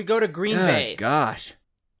 Then we go to Green Bay. Gosh.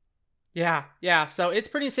 Yeah. So it's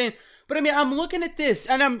pretty insane. But I mean, I'm looking at this,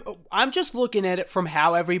 and I'm just looking at it from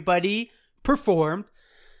how everybody performed.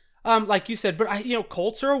 Like you said, but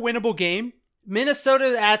Colts are a winnable game.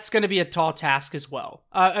 Minnesota, that's going to be a tall task as well.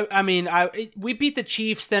 We beat the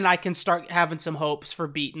Chiefs, then I can start having some hopes for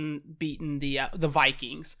beating the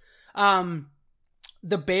Vikings.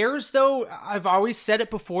 The Bears, though, I've always said it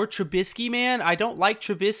before. Trubisky, man, I don't like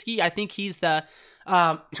Trubisky. I think he's the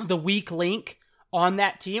weak link on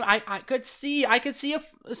that team. I could see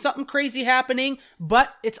something crazy happening,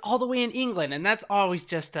 but it's all the way in England, and that's always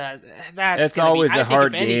just that's always a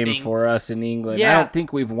hard game for us in England. Yeah. I don't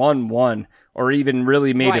think we've won one or even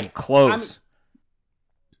really made it close.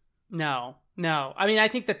 No. I mean, I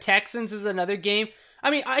think the Texans is another game. I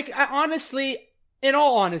mean, I honestly, in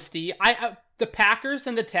all honesty, the Packers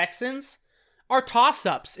and the Texans are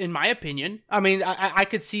toss-ups in my opinion. I mean, I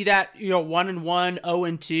could see that 1-1,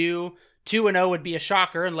 0-2. 2-0 would be a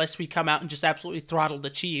shocker unless we come out and just absolutely throttle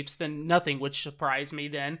the Chiefs. Then nothing would surprise me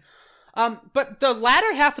then. But the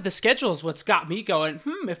latter half of the schedule is what's got me going,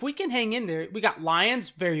 if we can hang in there. We got Lions,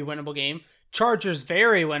 very winnable game. Chargers,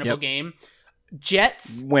 very winnable game.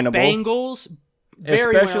 Jets, winnable. Bengals,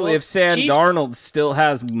 very especially winnable. If Sam Chiefs, Darnold still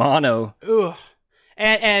has mono. Ugh.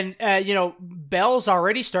 And Bell's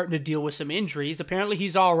already starting to deal with some injuries. Apparently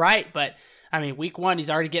he's all right, but I mean, week 1, he's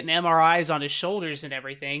already getting MRIs on his shoulders and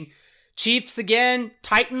everything. Chiefs again,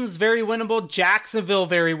 Titans very winnable, Jacksonville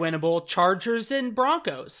very winnable, Chargers and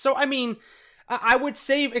Broncos. So, I mean, I would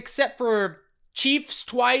say except for Chiefs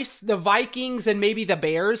twice, the Vikings, and maybe the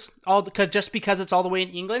Bears, just because it's all the way in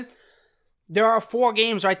England, there are 4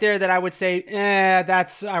 games right there that I would say,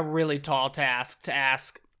 that's a really tall task to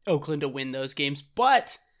ask Oakland to win those games.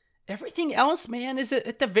 But everything else, man, is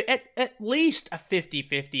at least a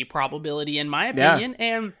 50-50 probability in my opinion,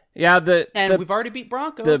 and we've already beat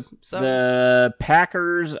Broncos. The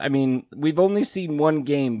Packers, I mean, we've only seen one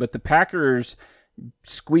game, but the Packers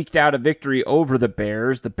squeaked out a victory over the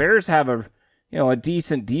Bears. The Bears have a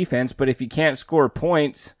decent defense, but if you can't score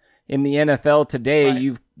points in the NFL today,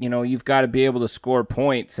 you've got to be able to score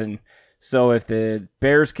points. And so if the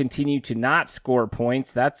Bears continue to not score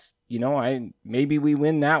points, that's, maybe we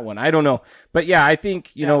win that one. I don't know. But yeah, I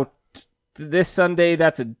think, this Sunday,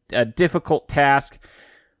 that's a difficult task.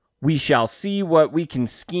 We shall see what we can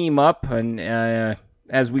scheme up and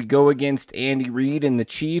as we go against Andy Reid and the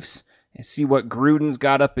Chiefs, and see what Gruden's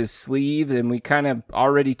got up his sleeve. And we kind of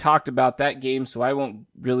already talked about that game, so I won't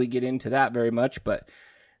really get into that very much. But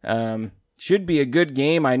should be a good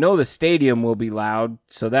game. I know the stadium will be loud,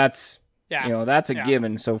 so that's a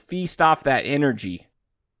given. So feast off that energy.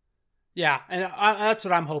 Yeah, and that's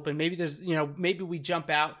what I'm hoping. Maybe maybe we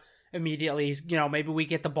jump out immediately, maybe we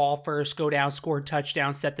get the ball first, go down, score a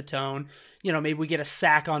touchdown, set the tone. Maybe we get a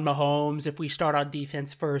sack on Mahomes if we start on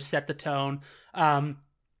defense first, set the tone.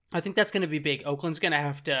 I think that's going to be big. Oakland's going to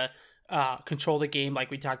have to control the game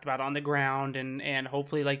like we talked about on the ground and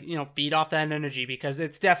hopefully feed off that energy because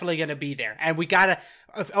it's definitely going to be there. And we got to,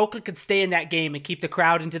 if Oakland could stay in that game and keep the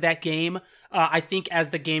crowd into that game, I think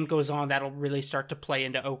as the game goes on, that'll really start to play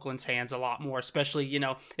into Oakland's hands a lot more, especially,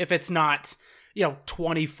 if it's not,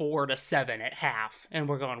 24-7 at half. And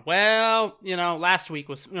we're going, last week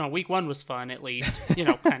was, week 1 was fun at least,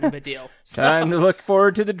 kind of a deal. So, time to look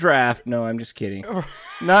forward to the draft. No, I'm just kidding.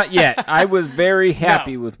 Not yet. I was very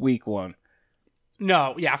happy with week 1.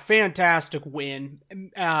 No, yeah, fantastic win.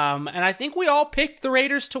 And I think we all picked the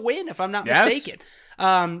Raiders to win, if I'm not mistaken.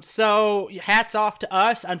 So hats off to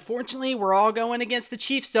us. Unfortunately, we're all going against the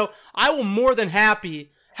Chiefs, so I will more than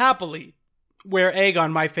happily wear egg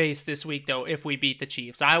on my face this week, though, if we beat the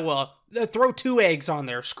Chiefs. I will throw 2 eggs on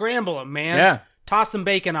there, scramble them, man. Yeah. Toss some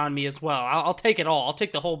bacon on me as well. I'll take it all. I'll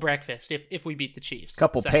take the whole breakfast if we beat the Chiefs.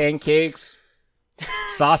 Couple pancakes,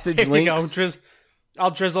 sausage links.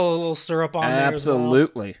 I'll drizzle a little syrup on there as well.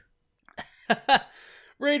 Absolutely.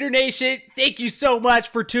 Raider Nation, thank you so much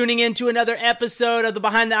for tuning in to another episode of the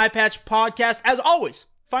Behind the Eye Patch podcast. As always,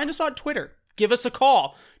 find us on Twitter. Give us a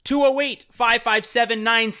call,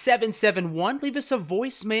 208-557-9771. Leave us a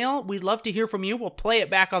voicemail. We'd love to hear from you. We'll play it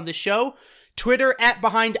back on the show. Twitter at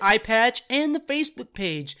Behind Eye Patch, and the Facebook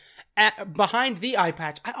page at Behind the Eye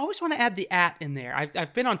Patch. I always want to add the @ in there.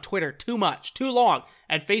 I've been on Twitter too long,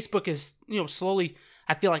 and Facebook is slowly,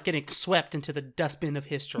 I feel like, getting swept into the dustbin of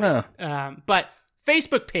history. But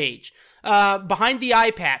Facebook page, Behind the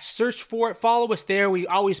Eye Patch. Search for it. Follow us there. We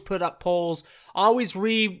always put up polls. Always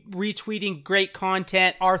retweeting great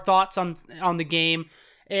content, our thoughts on the game.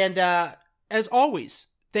 And as always,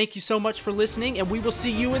 thank you so much for listening, and we will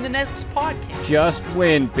see you in the next podcast. Just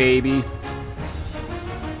win, baby.